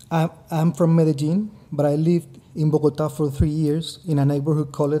 I'm from Medellín, but I lived in Bogota for 3 years in a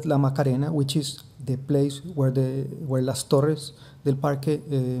neighborhood called La Macarena, which is the place where Las Torres del Parque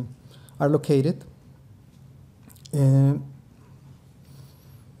are located.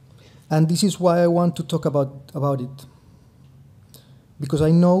 And this is why I want to talk about it, because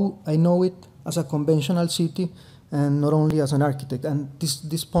I know it as a conventional city and not only as an architect. And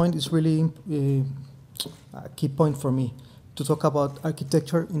this point is really a key point for me, to talk about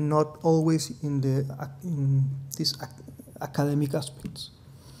architecture and not always in these academic aspects.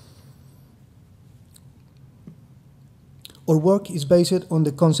 Our work is based on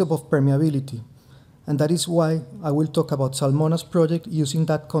the concept of permeability, and that is why I will talk about Salmona's project using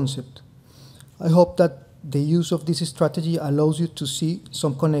that concept. I hope that the use of this strategy allows you to see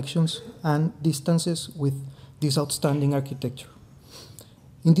some connections and distances with this outstanding architecture.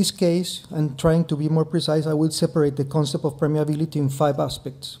 In this case, and trying to be more precise, I will separate the concept of permeability in 5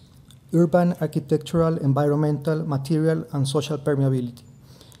 aspects: urban, architectural, environmental, material, and social permeability.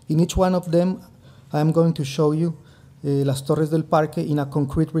 In each one of them, I am going to show you Las Torres del Parque in a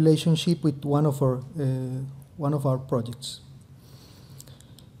concrete relationship with one of our projects.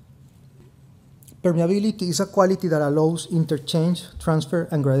 Permeability is a quality that allows interchange, transfer,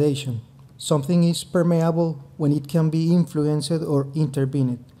 and gradation. Something is permeable when it can be influenced or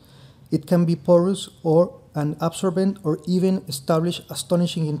intervened. It can be porous or an absorbent or even establish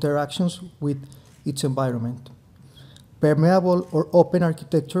astonishing interactions with its environment. Permeable or open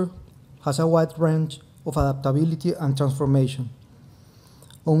architecture has a wide range of adaptability and transformation,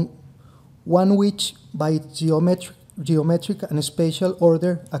 on one which by its geometric and spatial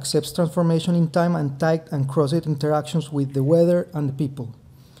order accepts transformation in time and tight and crossed interactions with the weather and the people.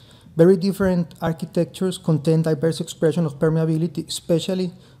 Very different architectures contain diverse expression of permeability,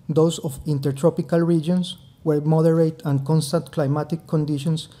 especially those of intertropical regions, where moderate and constant climatic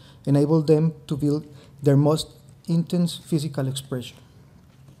conditions enable them to build their most intense physical expression.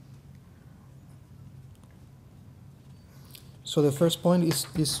 So the first point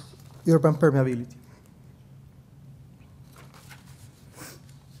is urban permeability.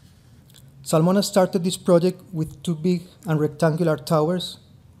 Salmona started this project with 2 big and rectangular towers,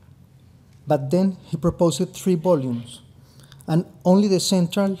 but then he proposed 3 volumes, and only the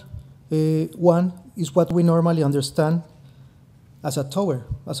central one is what we normally understand as a tower,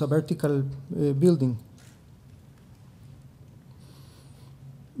 as a vertical building.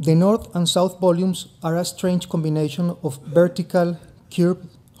 The north and south volumes are a strange combination of vertical, curved,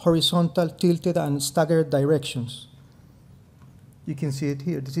 horizontal, tilted, and staggered directions. You can see it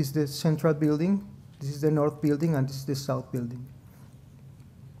here. This is the central building, this is the north building, and this is the south building.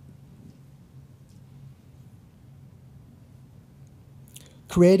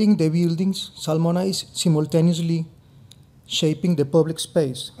 Creating the buildings, Salmona is simultaneously shaping the public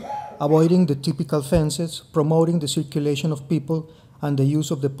space, avoiding the typical fences, promoting the circulation of people, and the use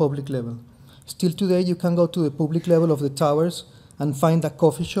of the public level. Still today, you can go to the public level of the towers and find a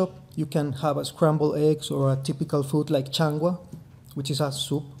coffee shop. You can have a scrambled eggs or a typical food like changua, which is a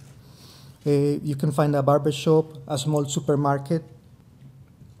soup. You can find a barber shop, a small supermarket,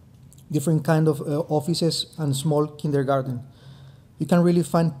 different kind of offices, and small kindergarten. You can really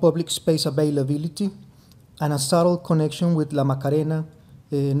find public space availability and a subtle connection with La Macarena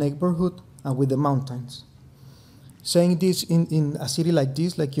neighborhood and with the mountains. Saying this in a city like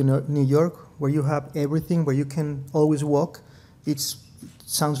this, like New York, where you have everything, where you can always walk, it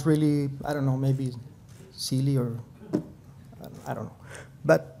sounds really, I don't know, maybe silly or I don't know.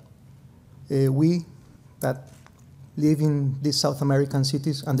 But we that live in these South American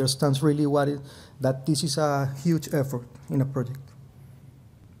cities understands really that this is a huge effort in a project.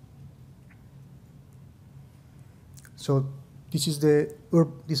 So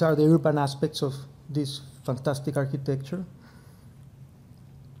these are the urban aspects of this fantastic architecture.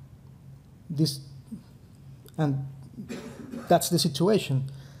 And that's the situation.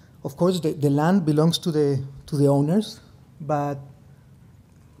 Of course, the land belongs to the owners, but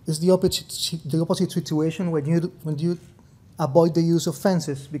it's the opposite situation when you avoid the use of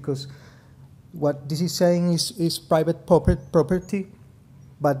fences, because what this is saying is private property,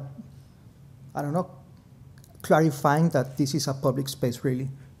 but I don't know, clarifying that this is a public space really,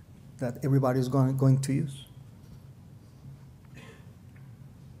 that everybody is going to use.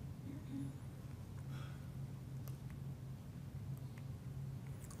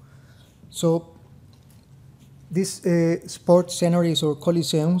 So this sports sceneries or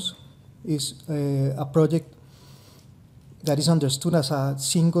coliseums is a project that is understood as a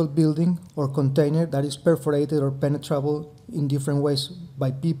single building or container that is perforated or penetrable in different ways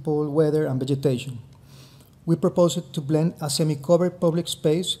by people, weather, and vegetation. We propose to blend a semi-covered public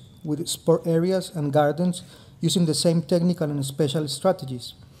space with sport areas and gardens using the same technical and special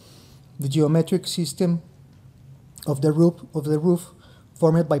strategies. The geometric system of the roof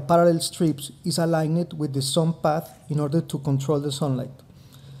formed by parallel strips is aligned with the sun path in order to control the sunlight.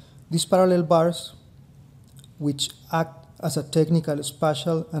 These parallel bars, which act as a technical,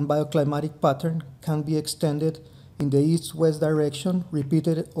 spatial, and bioclimatic pattern, can be extended in the east-west direction,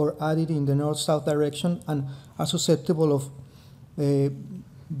 repeated or added in the north-south direction, and are susceptible of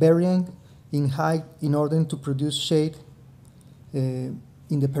varying in height in order to produce shade in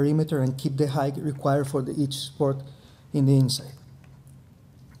the perimeter and keep the height required for each sport in the inside.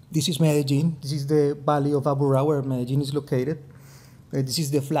 This is Medellín. This is the valley of Aburrá where Medellín is located. This is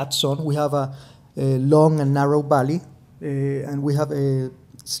the flat zone. We have a long and narrow valley, and we have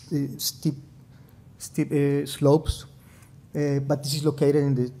steep slopes. But this is located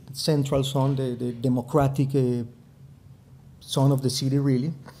in the central zone, the democratic zone of the city,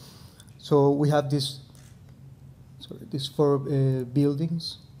 really. So we have these four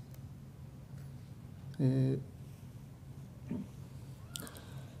buildings.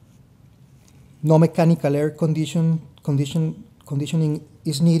 No mechanical air conditioning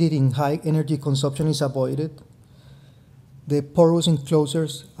is needed in high energy consumption is avoided. The porous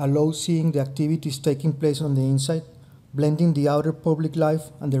enclosures allow seeing the activities taking place on the inside, blending the outer public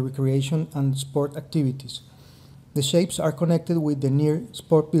life and the recreation and sport activities. The shapes are connected with the near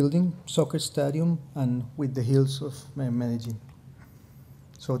sport building, soccer stadium, and with the hills of Medellín.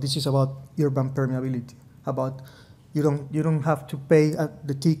 So this is about urban permeability, about you don't have to pay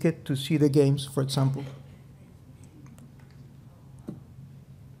the ticket to see the games, for example.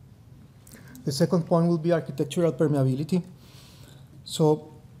 The second point will be architectural permeability.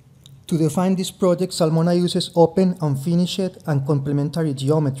 So to define this project, Salmona uses open, unfinished, and complementary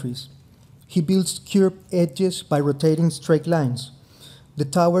geometries. He builds curved edges by rotating straight lines. The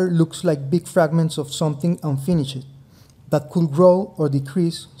tower looks like big fragments of something unfinished that could grow or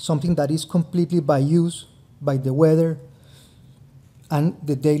decrease, something that is completely by use, by the weather, and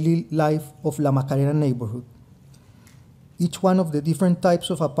the daily life of La Macarena neighborhood. Each one of the different types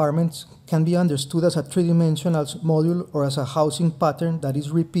of apartments can be understood as a three-dimensional module or as a housing pattern that is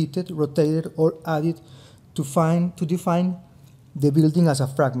repeated, rotated, or added to define the building as a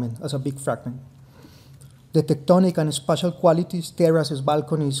fragment, as a big fragment. The tectonic and spatial qualities, terraces,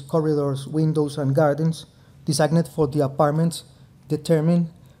 balconies, corridors, windows, and gardens designed for the apartments determine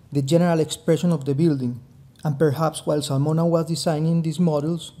the general expression of the building. And perhaps while Salmona was designing these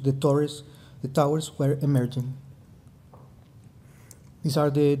models, the towers were emerging. These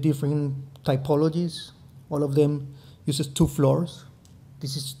are the different typologies. All of them uses 2 floors.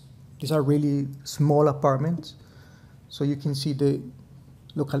 These are really small apartments. So you can see to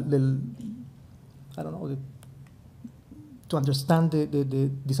understand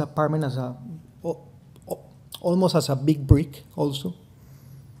this apartment as almost as a big brick also.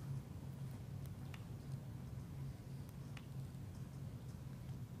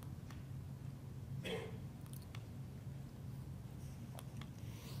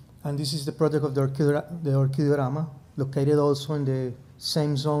 And this is the project of the Orchideorama, located also in the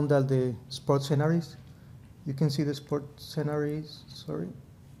same zone that the sports sceneries. You can see the sports sceneries,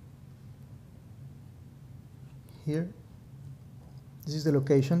 here. This is the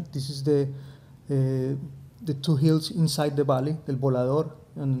location. This is the 2 hills inside the valley, El Volador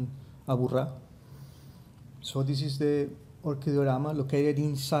and Aburrá. So this is the Orchideorama located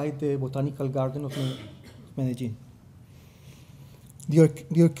inside the Botanical Garden of Medellín. The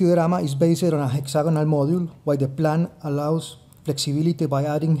Orchideorama is based on a hexagonal module, while the plan allows flexibility by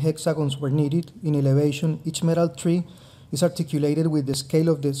adding hexagons where needed. In elevation, each metal tree is articulated with the scale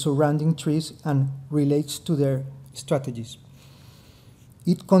of the surrounding trees and relates to their strategies.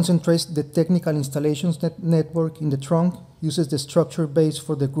 It concentrates the technical installations network in the trunk, uses the structure base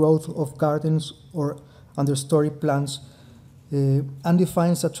for the growth of gardens or understory plants, and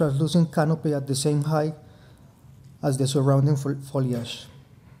defines a translucent canopy at the same height as the surrounding foliage.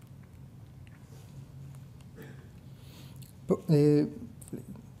 The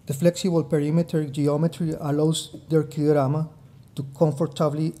flexible perimeter geometry allows the Orchideorama to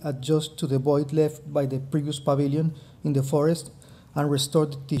comfortably adjust to the void left by the previous pavilion in the forest and restore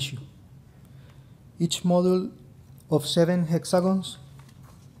the tissue. Each module of 7 hexagons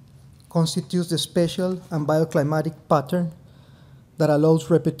constitutes the spatial and bioclimatic pattern that allows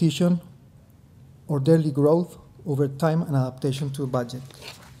repetition, orderly growth over time, and adaptation to budget.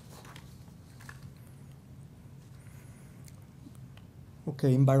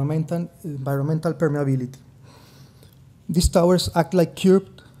 Okay, environmental permeability. These towers act like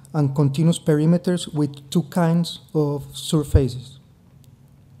curved and continuous perimeters with 2 kinds of surfaces: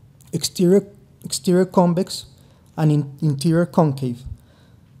 exterior convex and interior concave,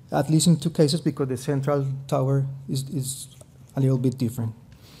 at least in 2 cases because the central tower is a little bit different.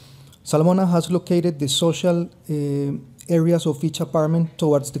 Salmona has located the social areas of each apartment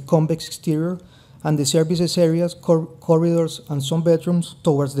towards the convex exterior and the services areas, corridors, and some bedrooms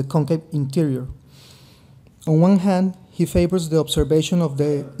towards the concave interior. On one hand, he favors the observation of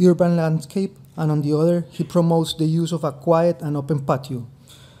the urban landscape and on the other, he promotes the use of a quiet and open patio.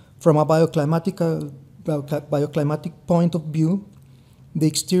 From a bioclimatic point of view, the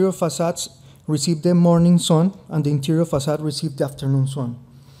exterior facades receive the morning sun, and the interior facade receive the afternoon sun.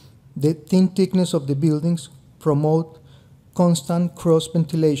 The thin thickness of the buildings promote constant cross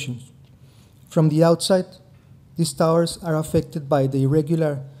ventilation. From the outside, these towers are affected by the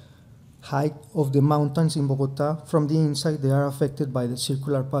irregular height of the mountains in Bogota. From the inside, they are affected by the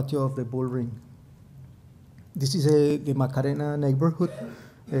circular patio of the Bull Ring. This is the Macarena neighborhood,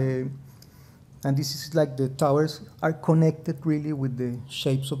 and this is like the towers are connected really with the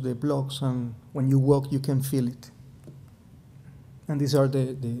shapes of the blocks, and when you walk, you can feel it. And these are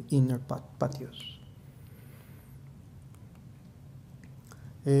the inner patios.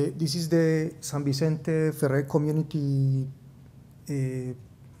 This is the San Vicente Ferrer Community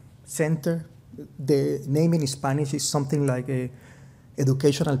Center. The name in Spanish is something like a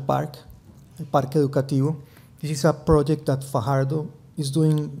educational park, a Parque Educativo. This is a project that Fajardo is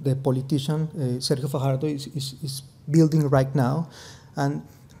doing, the politician, Sergio Fajardo is building right now. And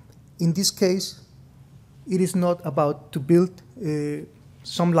in this case, it is not about to build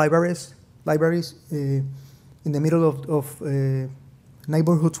some libraries in the middle of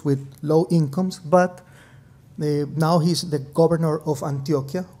neighborhoods with low incomes, but now he's the governor of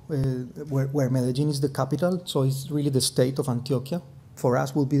Antioquia, where Medellín is the capital, so it's really the state of Antioquia. For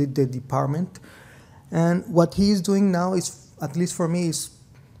us, will be the department. And what he is doing now is, at least for me, is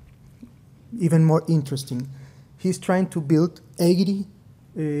even more interesting. He's trying to build 80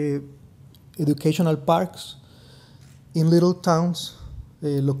 educational parks in little towns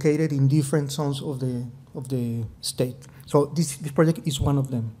located in different zones of the state. So this project is one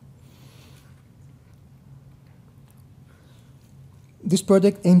of them. This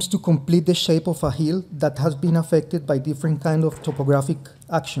project aims to complete the shape of a hill that has been affected by different kinds of topographic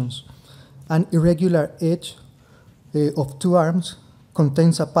actions. An irregular edge of 2 arms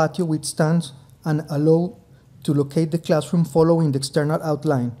contains a patio with stands and allow to locate the classroom following the external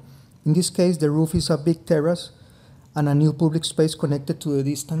outline. In this case, the roof is a big terrace and a new public space connected to a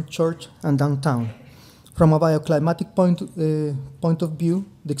distant church and downtown. From a bioclimatic point of view,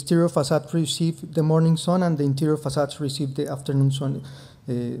 the exterior facades receive the morning sun and the interior facades receive the afternoon sun.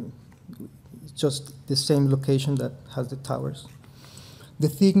 It's just the same location that has the towers. The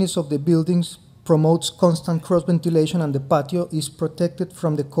thickness of the buildings promotes constant cross-ventilation, and the patio is protected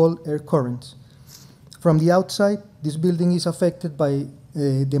from the cold air currents. From the outside, this building is affected by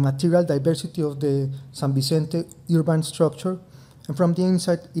the material diversity of the San Vicente urban structure, and from the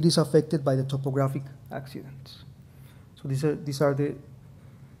inside, it is affected by the topographic accidents. So these are the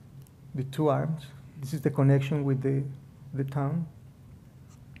 2 arms. This is the connection with the town.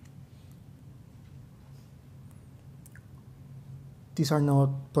 These are not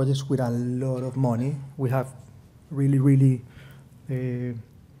projects with a lot of money. We have really, really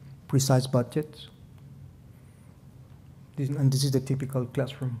precise budgets. And this is the typical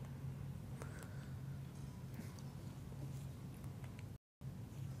classroom.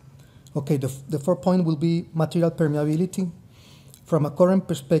 Okay, the 4th point will be material permeability. From a current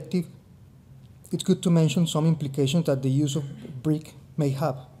perspective, it's good to mention some implications that the use of brick may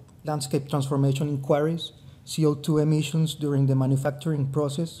have: landscape transformation in quarries, CO2 emissions during the manufacturing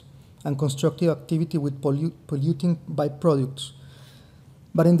process, and constructive activity with polluting byproducts.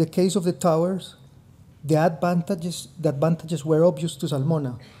 But in the case of the towers, the advantages were obvious to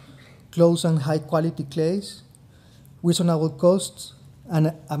Salmona: close and high quality clays, reasonable costs,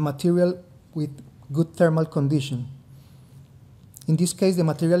 and a material with good thermal condition. In this case, the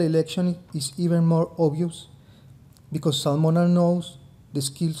material election is even more obvious because Salmona knows the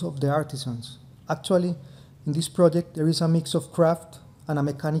skills of the artisans. Actually, in this project, there is a mix of craft and a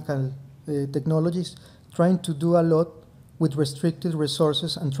mechanical technologies, trying to do a lot with restricted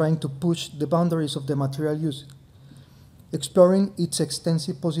resources and trying to push the boundaries of the material use, exploring its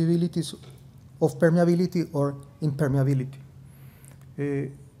extensive possibilities of permeability or impermeability.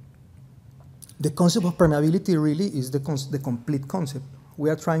 The concept of permeability really is the complete concept. We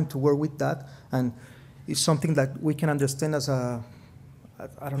are trying to work with that, and it's something that we can understand as a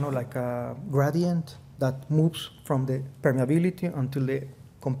gradient that moves from the permeability until the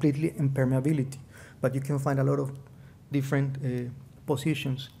completely impermeability. But you can find a lot of different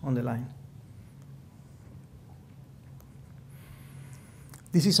positions on the line.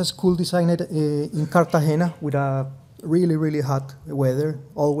 This is a school designed in Cartagena with a really, really hot weather.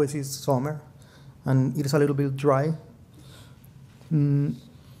 Always is summer, and it is a little bit dry.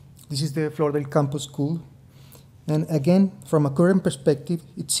 This is the Flor del Campo school. And again, from a current perspective,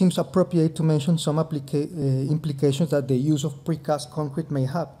 it seems appropriate to mention some implications that the use of precast concrete may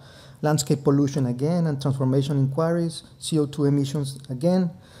have. landscape pollution again, and transformation inquiries, CO2 emissions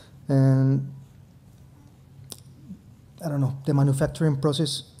again, and I don't know, the manufacturing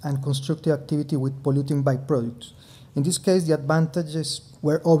process and constructive activity with polluting byproducts. In this case, the advantages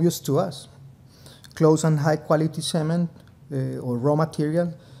were obvious to us. Close and high quality cement or raw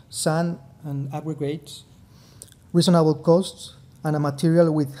material, sand and aggregates, reasonable costs, and a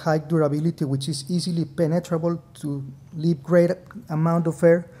material with high durability which is easily penetrable to leave great amount of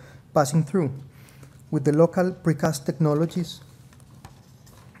air passing through. With the local precast technologies,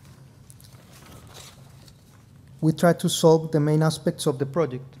 we try to solve the main aspects of the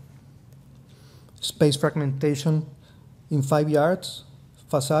project. Space fragmentation in 5 yards,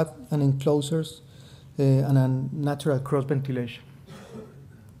 facade and enclosures, and a natural cross ventilation.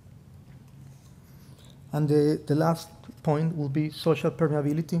 And the last point will be social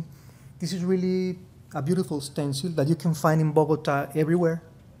permeability. This is really a beautiful stencil that you can find in Bogota everywhere.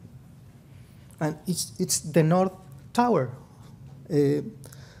 And it's the North Tower.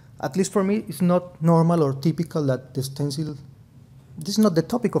 At least for me, it's not normal or typical that the stencil, this is not the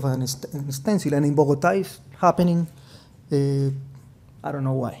topic of an stencil, and in Bogota it's happening, I don't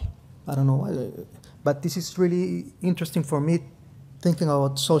know why. I don't know why, but this is really interesting for me, thinking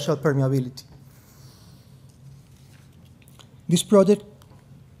about social permeability. This project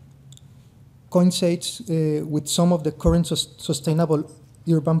coincides with some of the current sustainable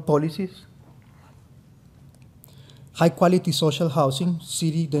urban policies. High-quality social housing,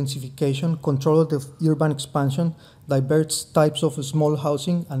 city densification, control of the urban expansion, diverse types of small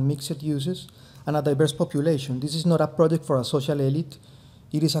housing and mixed uses, and a diverse population. This is not a project for a social elite.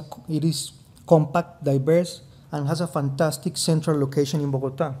 It is compact, diverse, and has a fantastic central location in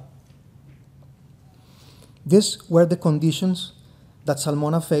Bogota. These were the conditions that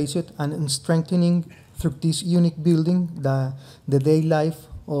Salmona faced, and in strengthening through this unique building the daily life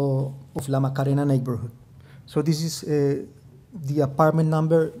of La Macarena neighborhood. So this is the apartment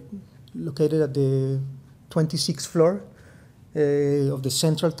number located at the 26th floor of the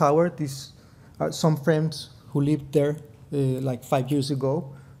central tower. These are some friends who lived there like 5 years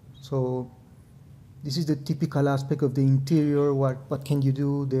ago. So this is the typical aspect of the interior. What can you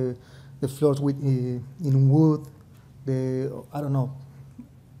do? The floors with in wood. I don't know.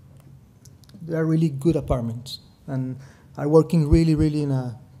 They are really good apartments and are working really, really in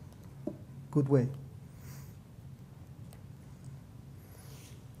a good way.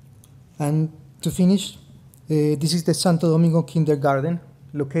 And to finish, this is the Santo Domingo Kindergarten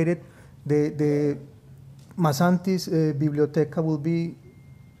located. The Masanti's Biblioteca will be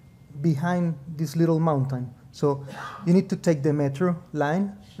behind this little mountain. So you need to take the metro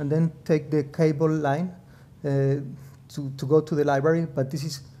line and then take the cable line to go to the library, but this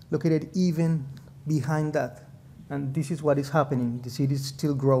is located even behind that. And this is what is happening. The city is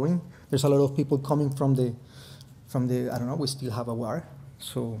still growing. There's a lot of people coming from the I don't know, we still have a war.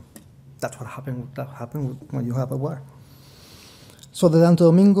 So that's what happened when you have a war. So the Santo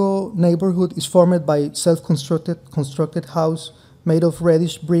Domingo neighborhood is formed by constructed house made of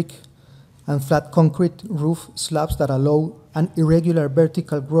reddish brick and flat concrete roof slabs that allow an irregular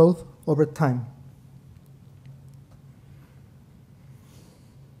vertical growth over time.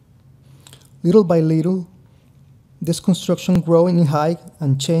 Little by little, this construction grew in height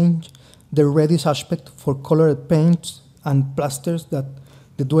and changed the reddish aspect for colored paints and plasters that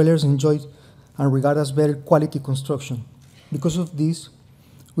the dwellers enjoy and regard as better quality construction. Because of this,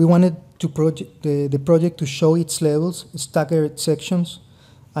 we wanted to the project to show its levels, staggered sections,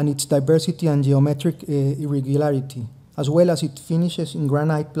 and its diversity and geometric irregularity, as well as its finishes in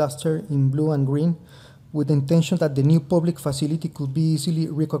granite plaster in blue and green, with the intention that the new public facility could be easily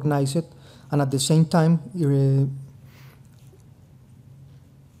recognized and at the same time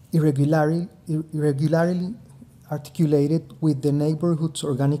irregularly articulated with the neighborhood's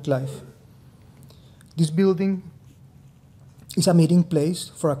organic life. This building is a meeting place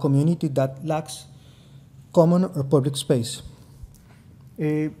for a community that lacks common or public space.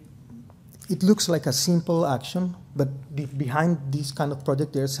 It looks like a simple action, but behind this kind of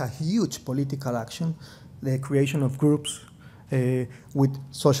project there's a huge political action, the creation of groups with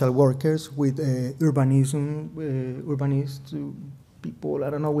social workers, with urbanists, people, I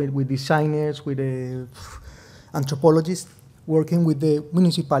don't know, with designers, with anthropologists, working with the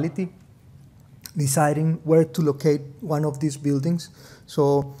municipality, deciding where to locate one of these buildings.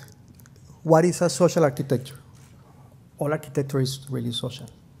 So what is a social architecture? All architecture is really social.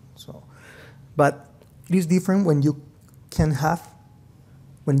 So, but it is different when you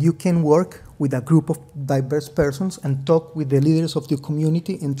can work with a group of diverse persons and talk with the leaders of the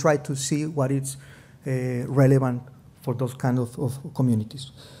community and try to see what is relevant for those kind of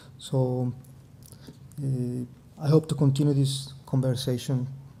communities. So I hope to continue this conversation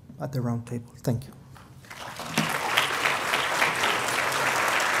at the roundtable. Thank you.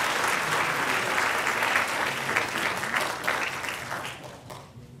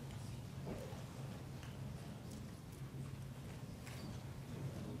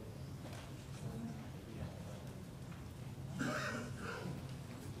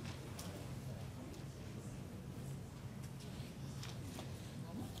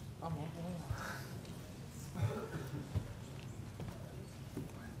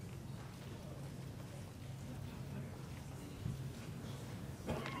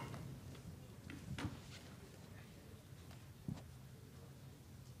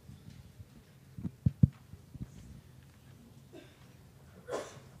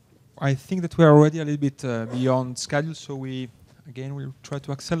 I think that we are already a little bit beyond schedule, so again, we'll try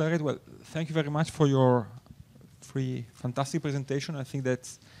to accelerate. Well, thank you very much for your fantastic presentation. I think that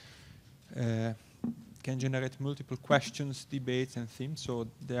can generate multiple questions, debates, and themes. So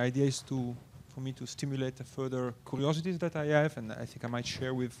the idea is for me to stimulate the further curiosities that I have, and I think I might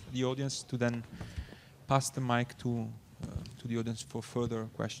share with the audience to then pass the mic to the audience for further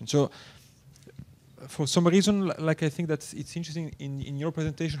questions. So for some reason, like I think that it's interesting in your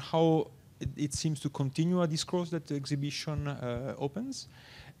presentation how it seems to continue a discourse that the exhibition opens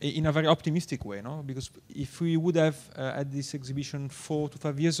in a very optimistic way, no? Because if we would have at this exhibition 4 to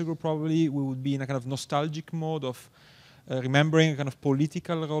 5 years ago, probably we would be in a kind of nostalgic mode of remembering a kind of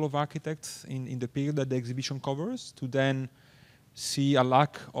political role of architects in the period that the exhibition covers, to then see a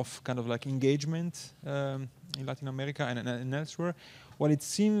lack of kind of like engagement in Latin America and elsewhere. Well, it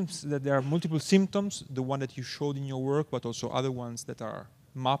seems that there are multiple symptoms, the one that you showed in your work, but also other ones that are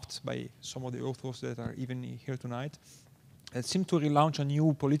mapped by some of the authors that are even here tonight, that seem to relaunch a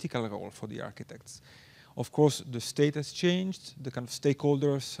new political role for the architects. Of course, the state has changed, the kind of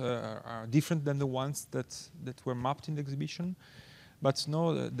stakeholders are different than the ones that were mapped in the exhibition. But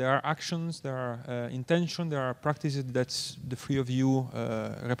no, there are actions, there are intention, there are practices that the three of you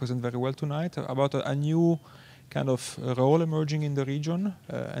represent very well tonight, about a new kind of role emerging in the region,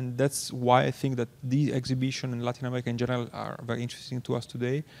 and that's why I think that the exhibition in Latin America in general are very interesting to us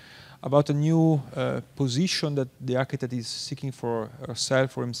today, about a new position that the architect is seeking for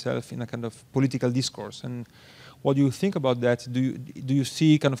herself or himself in a kind of political discourse. And what do you think about that? Do you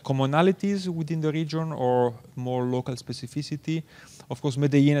see kind of commonalities within the region or more local specificity? Of course,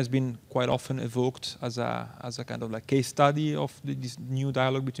 Medellín has been quite often evoked as a kind of like case study of this new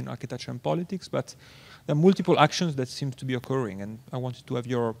dialogue between architecture and politics, but there are multiple actions that seem to be occurring, and I wanted to have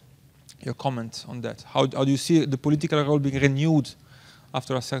your comment on that. How do you see the political role being renewed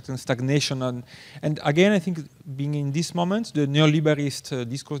after a certain stagnation? And again, I think being in this moment, the neoliberalist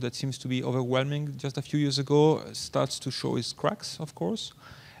discourse that seems to be overwhelming just a few years ago starts to show its cracks, of course.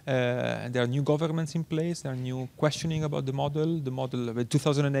 And there are new governments in place, there are new questioning about the model. The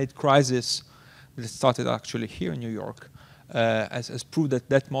 2008 crisis that started actually here in New York has proved that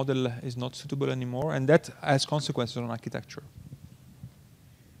that model is not suitable anymore, and that has consequences on architecture.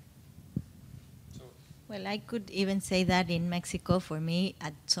 Well, I could even say that in Mexico, for me,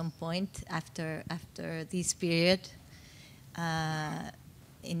 at some point after this period,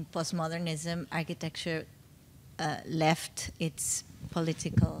 in postmodernism, architecture left its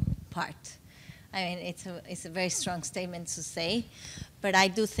political part. I mean, it's a very strong statement to say, but I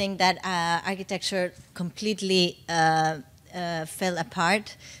do think that architecture completely fell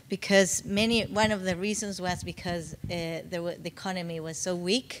apart because one of the reasons was because the economy was so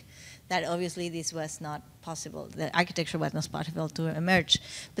weak that obviously this was not possible. The architecture was not possible to emerge.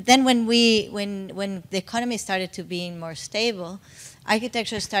 But then when the economy started to be more stable,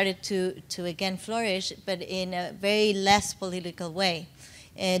 architecture started to again flourish, but in a very less political way,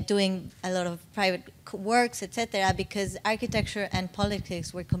 doing a lot of private works, etc. Because architecture and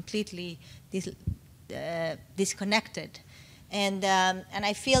politics were completely disconnected. And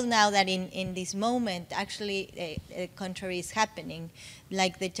I feel now that in this moment, actually, the contrary is happening.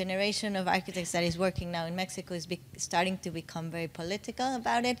 Like the generation of architects that is working now in Mexico is starting to become very political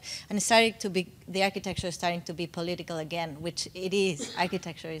about it, and the architecture is starting to be political again, which it is.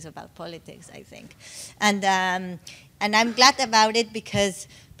 Architecture is about politics, I think, and I'm glad about it because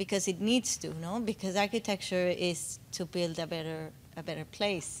it needs to, no? Because architecture is to build a better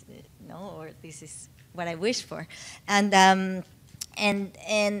place, no? Or this is what I wish for, and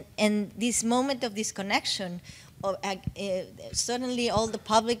this moment of disconnection certainly all the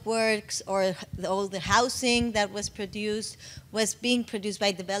public works or all the housing that was produced was being produced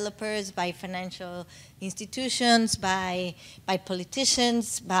by developers, by financial institutions, by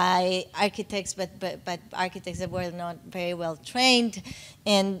politicians, by architects, but architects that were not very well trained,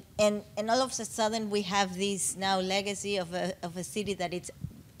 and all of a sudden we have this now legacy of a city that it's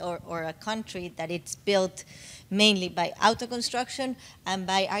or a country that it's built mainly by auto construction and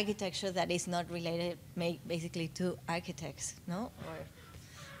by architecture that is not related basically to architects, no, or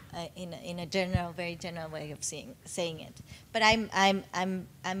in a general, very general way of saying it. But I'm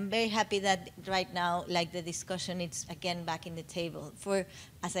very happy that right now, like the discussion, it's again back in the table for,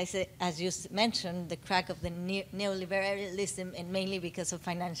 as I said, as you mentioned, the crack of the neoliberalism, and mainly because of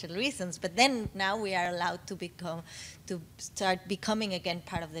financial reasons. But then now we are allowed to start becoming again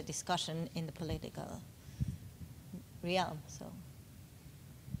part of the discussion in the political realm. So.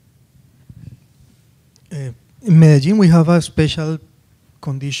 In Medellín, we have a special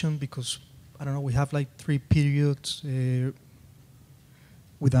condition because, I don't know, we have like 3 periods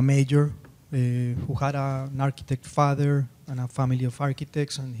with a mayor who had an architect father and a family of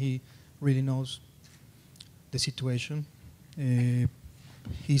architects, and he really knows the situation.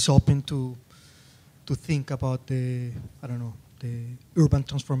 He's open to think about the, I don't know, the urban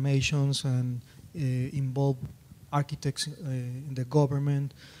transformations and involve architects in the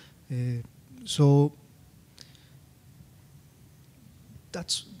government. So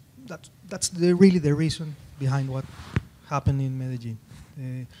that's really the reason behind what happened in Medellín.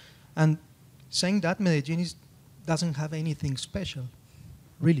 And saying that, Medellín doesn't have anything special,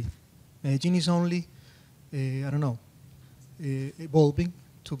 really. Medellín is only, I don't know, evolving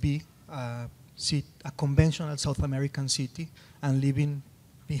to be a conventional South American city and living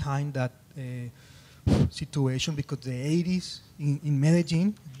behind that situation, because the 80s in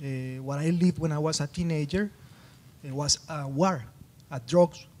Medellín, what I lived when I was a teenager, it was a war, a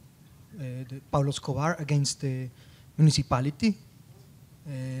drugs, Pablo Escobar against the municipality,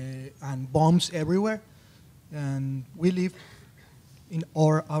 and bombs everywhere. And we lived in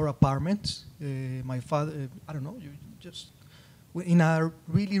our apartments. My father, I don't know, in a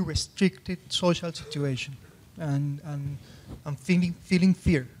really restricted social situation, and feeling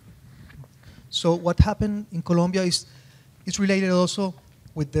fear. So what happened in Colombia is related also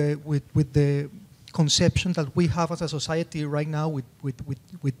with the conception that we have as a society right now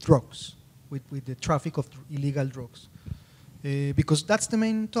with drugs, with the traffic of illegal drugs, because that's the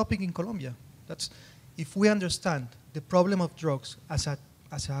main topic in Colombia. That's, if we understand the problem of drugs as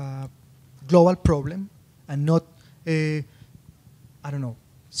a global problem and not I don't know,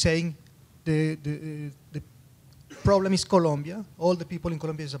 saying the problem is Colombia, all the people in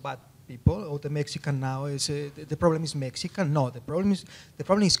Colombia is bad people, or the Mexican now is the problem is Mexican. No, the problem is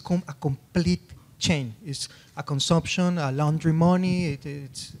a complete chain. It's a consumption, a laundry money.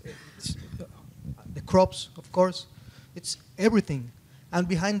 It's the crops, of course. It's everything, and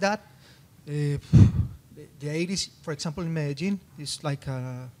behind that, the 80s, for example, in Medellín, is like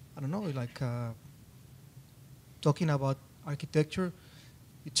I don't know, like talking about architecture.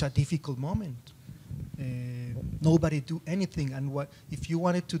 It's a difficult moment. Nobody do anything, and if you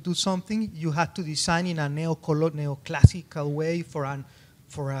wanted to do something, you had to design in a neoclassical way for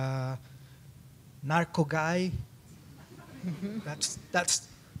a narco guy. That's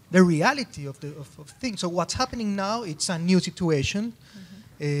the reality of things. So what's happening now? It's a new situation.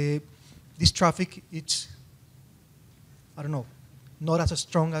 This traffic, it's, I don't know, not as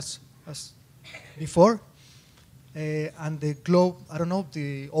strong as before. And the globe, I don't know,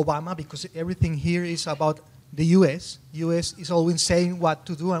 the Obama, because everything here is about the US. US is always saying what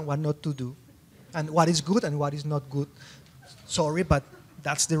to do and what not to do, and what is good and what is not good. Sorry, but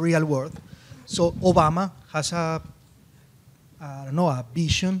that's the real world. So Obama has a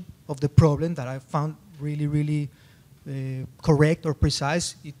vision of the problem that I found really, really correct or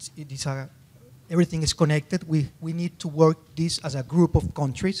precise. Everything is connected. We need to work this as a group of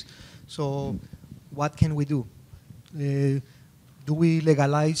countries. So what can we do? Do we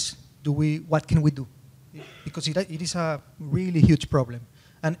legalize? What can we do? Because it is a really huge problem.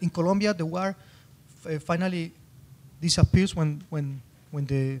 And in Colombia, the war finally disappears when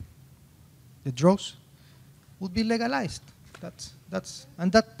the drugs would be legalized. That's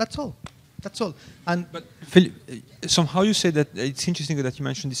all. That's all. But Philip, somehow you say that it's interesting that you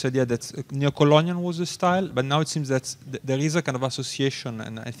mentioned this idea that neo-colonial was the style, but now it seems that there is a kind of association,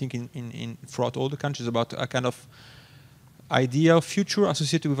 and I think in throughout all the countries, about a kind of idea of future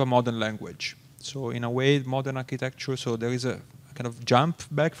associated with a modern language. So in a way, modern architecture, so there is a kind of jump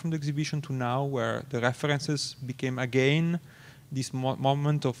back from the exhibition to now, where the references became again this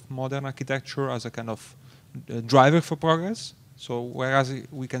moment of modern architecture as a kind of driver for progress. So whereas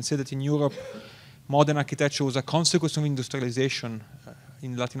we can say that in Europe, modern architecture was a consequence of industrialization,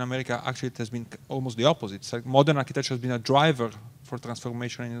 in Latin America, actually it has been almost the opposite. It's like modern architecture has been a driver for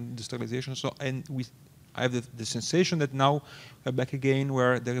transformation and industrialization. So, and I have the sensation that now we're back again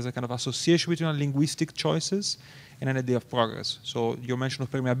where there is a kind of association between linguistic choices and an idea of progress. So your mention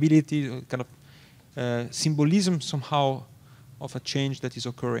of permeability, kind of symbolism somehow of a change that is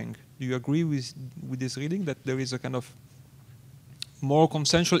occurring. Do you agree with this reading, that there is a kind of more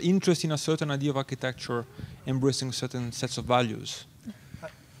consensual interest in a certain idea of architecture embracing certain sets of values?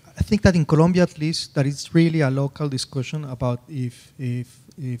 I think that in Colombia, at least, that it's really a local discussion about if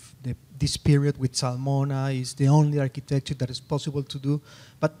this period with Salmona is the only architecture that is possible to do.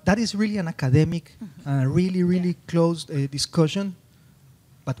 But that is really an academic, really closed discussion.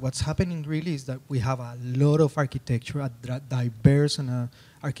 But what's happening really is that we have a lot of architecture, a diverse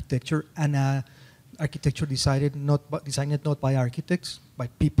architecture, and architecture designed not by architects, by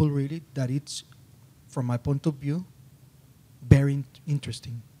people really, that it's, from my point of view, very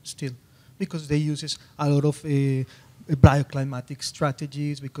interesting still, because they use a lot of bioclimatic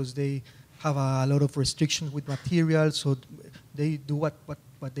strategies, because they have a lot of restrictions with materials, so they do what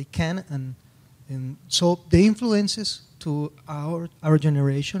they can, and so the influences to our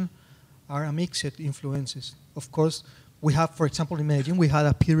generation are a mixed influences. Of course, we have, for example, in Medellín, we had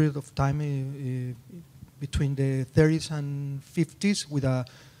a period of time between the 30s and 50s with a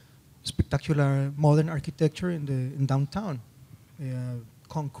spectacular modern architecture in downtown.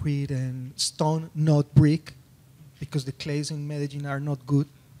 Concrete and stone, not brick, because the clays in Medellín are not good.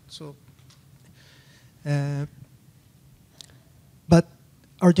 So, but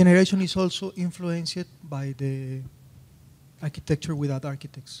our generation is also influenced by the architecture without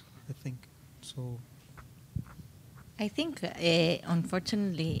architects, I think. So, I think,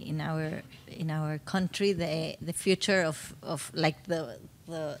 unfortunately, in our country, the future of like the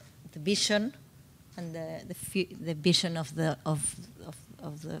vision and the vision of the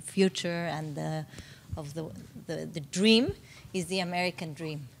future and the dream is the American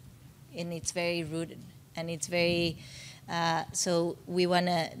dream, and it's very rooted, and it's very so we want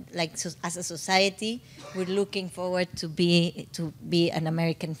to, like, so as a society, we're looking forward to be an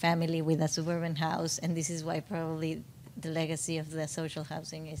American family with a suburban house, and this is why probably the legacy of the social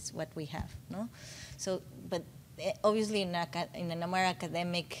housing is what we have, no? So, but obviously in a more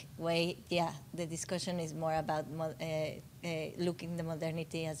academic way, yeah, the discussion is more about looking the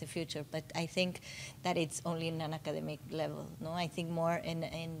modernity as a future, but I think that it's only in an academic level, no? I think more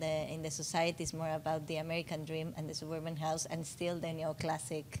in the society is more about the American dream and the suburban house, and still the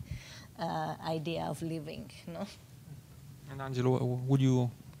neoclassic idea of living, no? And Angelo, would you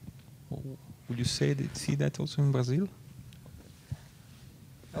see that also in Brazil?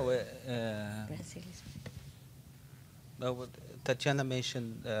 Oh, Brazil is no, Tatiana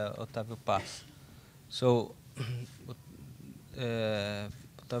mentioned Otávio Paz. So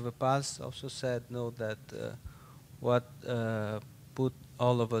Otávio Paz also said, no, that what put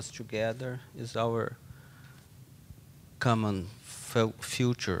all of us together is our common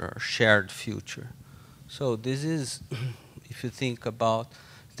future, or shared future. So this is, if you think about,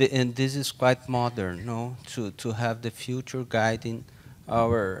 and this is quite modern, no, to have the future guiding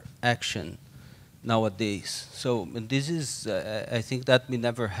our action nowadays. So this is, I think that we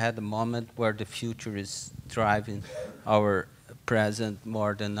never had a moment where the future is driving our present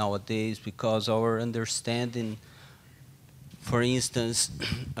more than nowadays, because our understanding, for instance,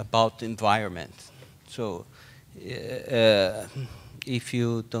 about the environment. So if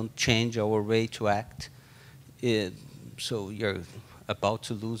you don't change our way to act, so you're about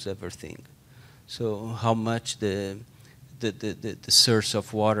to lose everything. So how much the source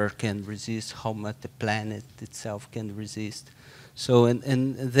of water can resist, how much the planet itself can resist. So,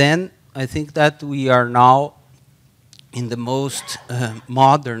 and then I think that we are now in the most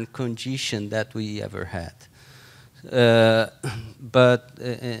modern condition that we ever had. But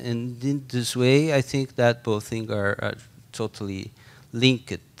in this way, I think that both things are totally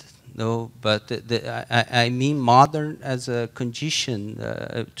linked. No, but I mean modern as a condition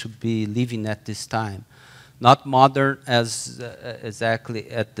to be living at this time. Not modern as exactly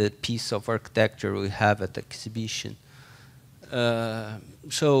at the piece of architecture we have at the exhibition.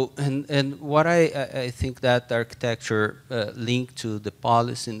 So, and what I think that architecture linked to the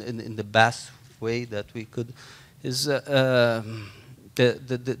policy in the best way that we could is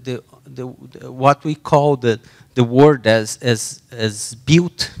what we call the word as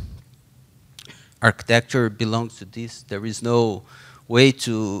built architecture belongs to this. There is no way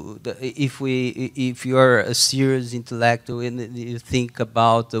to, if you are a serious intellectual and you think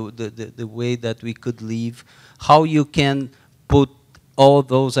about the way that we could live, how you can put all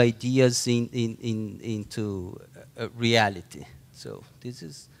those ideas into reality. So this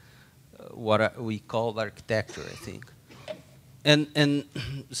is what we call architecture, I think. And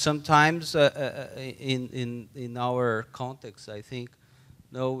sometimes in our context, I think,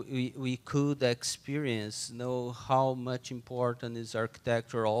 we could experience how much important is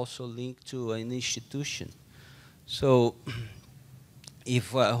architecture also linked to an institution. So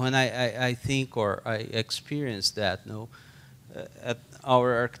if when I think or I experience that at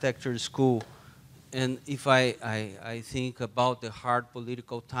our architecture school, and if I think about the hard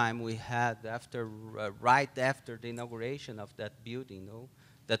political time we had after, right after the inauguration of that building,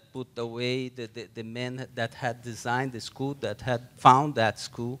 that put away the men that had designed the school, that had found that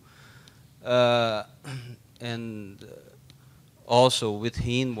school, and also with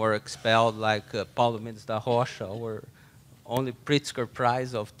him were expelled like Paulo Mendes da Rocha, or only Pritzker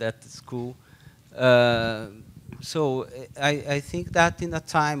Prize of that school. So I think that in a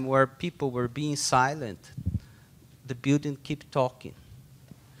time where people were being silent, the building kept talking.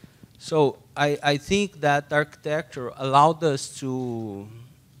 So I think that architecture allowed us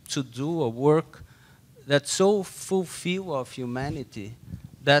to do a work that's so fulfilled of humanity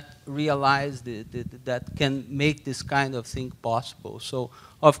that realized that can make this kind of thing possible. So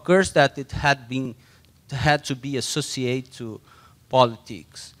of course that it had to be associated to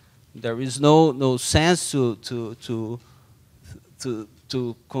politics. There is no sense to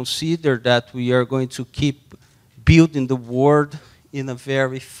consider that we are going to keep building the world in a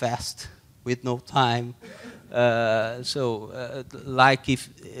very fast, with no time. Like if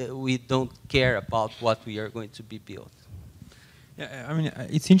we don't care about what we are going to be built. Yeah, I mean,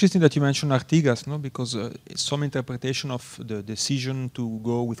 it's interesting that you mentioned Artigas, because some interpretation of the decision to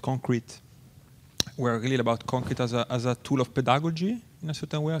go with concrete were really about concrete as a tool of pedagogy in a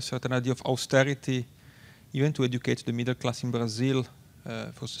certain way, a certain idea of austerity, even to educate the middle class in Brazil,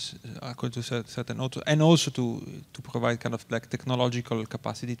 according to certain authors, and also to provide kind of like technological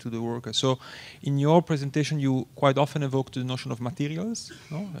capacity to the workers. So in your presentation, you quite often evoked the notion of materials,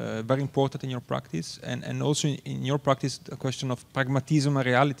 very important in your practice, and also in your practice, the question of pragmatism and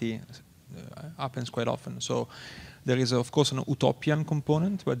reality happens quite often. So there is, of course, an utopian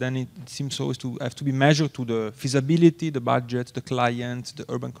component, but then it seems always to have to be measured to the feasibility, the budget, the client, the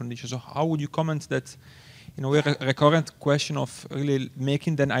urban conditions. So how would you comment that, in a way, a recurrent question of really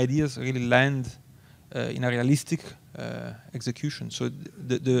making then ideas really land in a realistic execution? So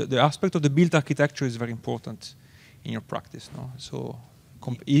the aspect of the built architecture is very important in your practice, no? So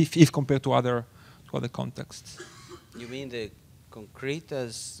if compared to other contexts. You mean the concrete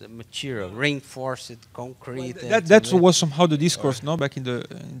as a material, reinforced concrete? Well, that was somehow the discourse, back in the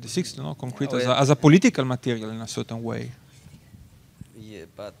 60s, concrete as a political material in a certain way. Yeah,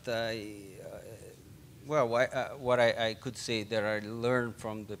 but what I could say that I learned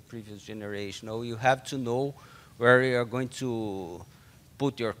from the previous generation, you have to know where you are going to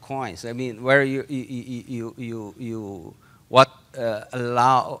put your coins. I mean, where what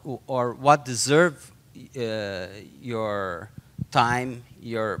allow or what deserve your time,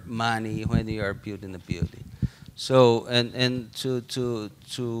 your money when you are building a building. So and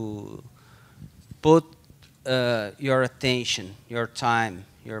to put your attention, your time,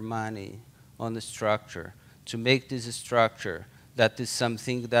 your money on the structure, to make this structure that is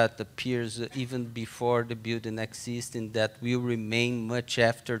something that appears even before the building exists and that will remain much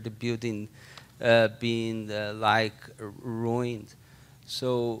after the building being ruined.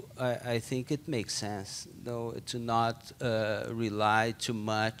 So I think it makes sense, though, to not rely too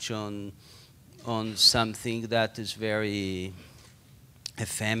much on something that is very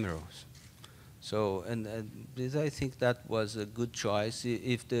ephemeral. So and this, I think that was a good choice.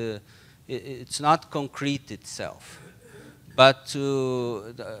 If it's not concrete itself, but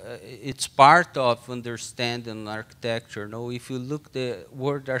it's part of understanding architecture. If you look the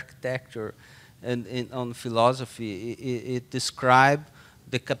word architecture and on philosophy, it describes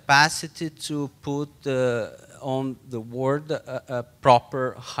the capacity to put on the word a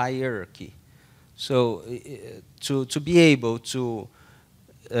proper hierarchy. So to be able to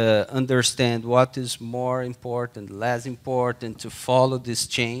understand what is more important, less important, to follow this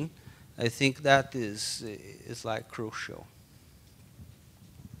chain, I think that is like crucial.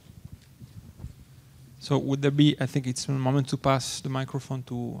 So would there be, I think it's a moment to pass the microphone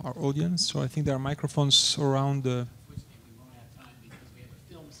to our audience. So I think there are microphones around the... Unfortunately, we won't have time because we have a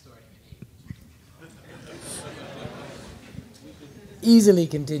film starting at 8. We could easily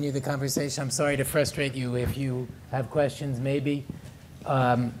continue the conversation. I'm sorry to frustrate you if you have questions, maybe.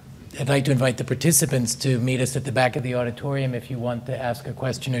 I'd like to invite the participants to meet us at the back of the auditorium if you want to ask a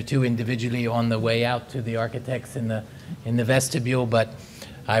question or two individually on the way out to the architects in the vestibule. But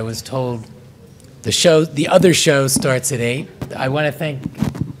I was told the other show starts at 8. I want to thank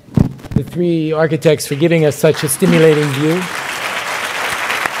the 3 architects for giving us such a stimulating view.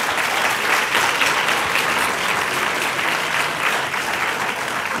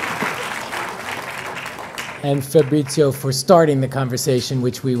 And Fabrizio for starting the conversation,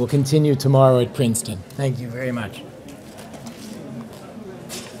 which we will continue tomorrow at Princeton. Thank you very much.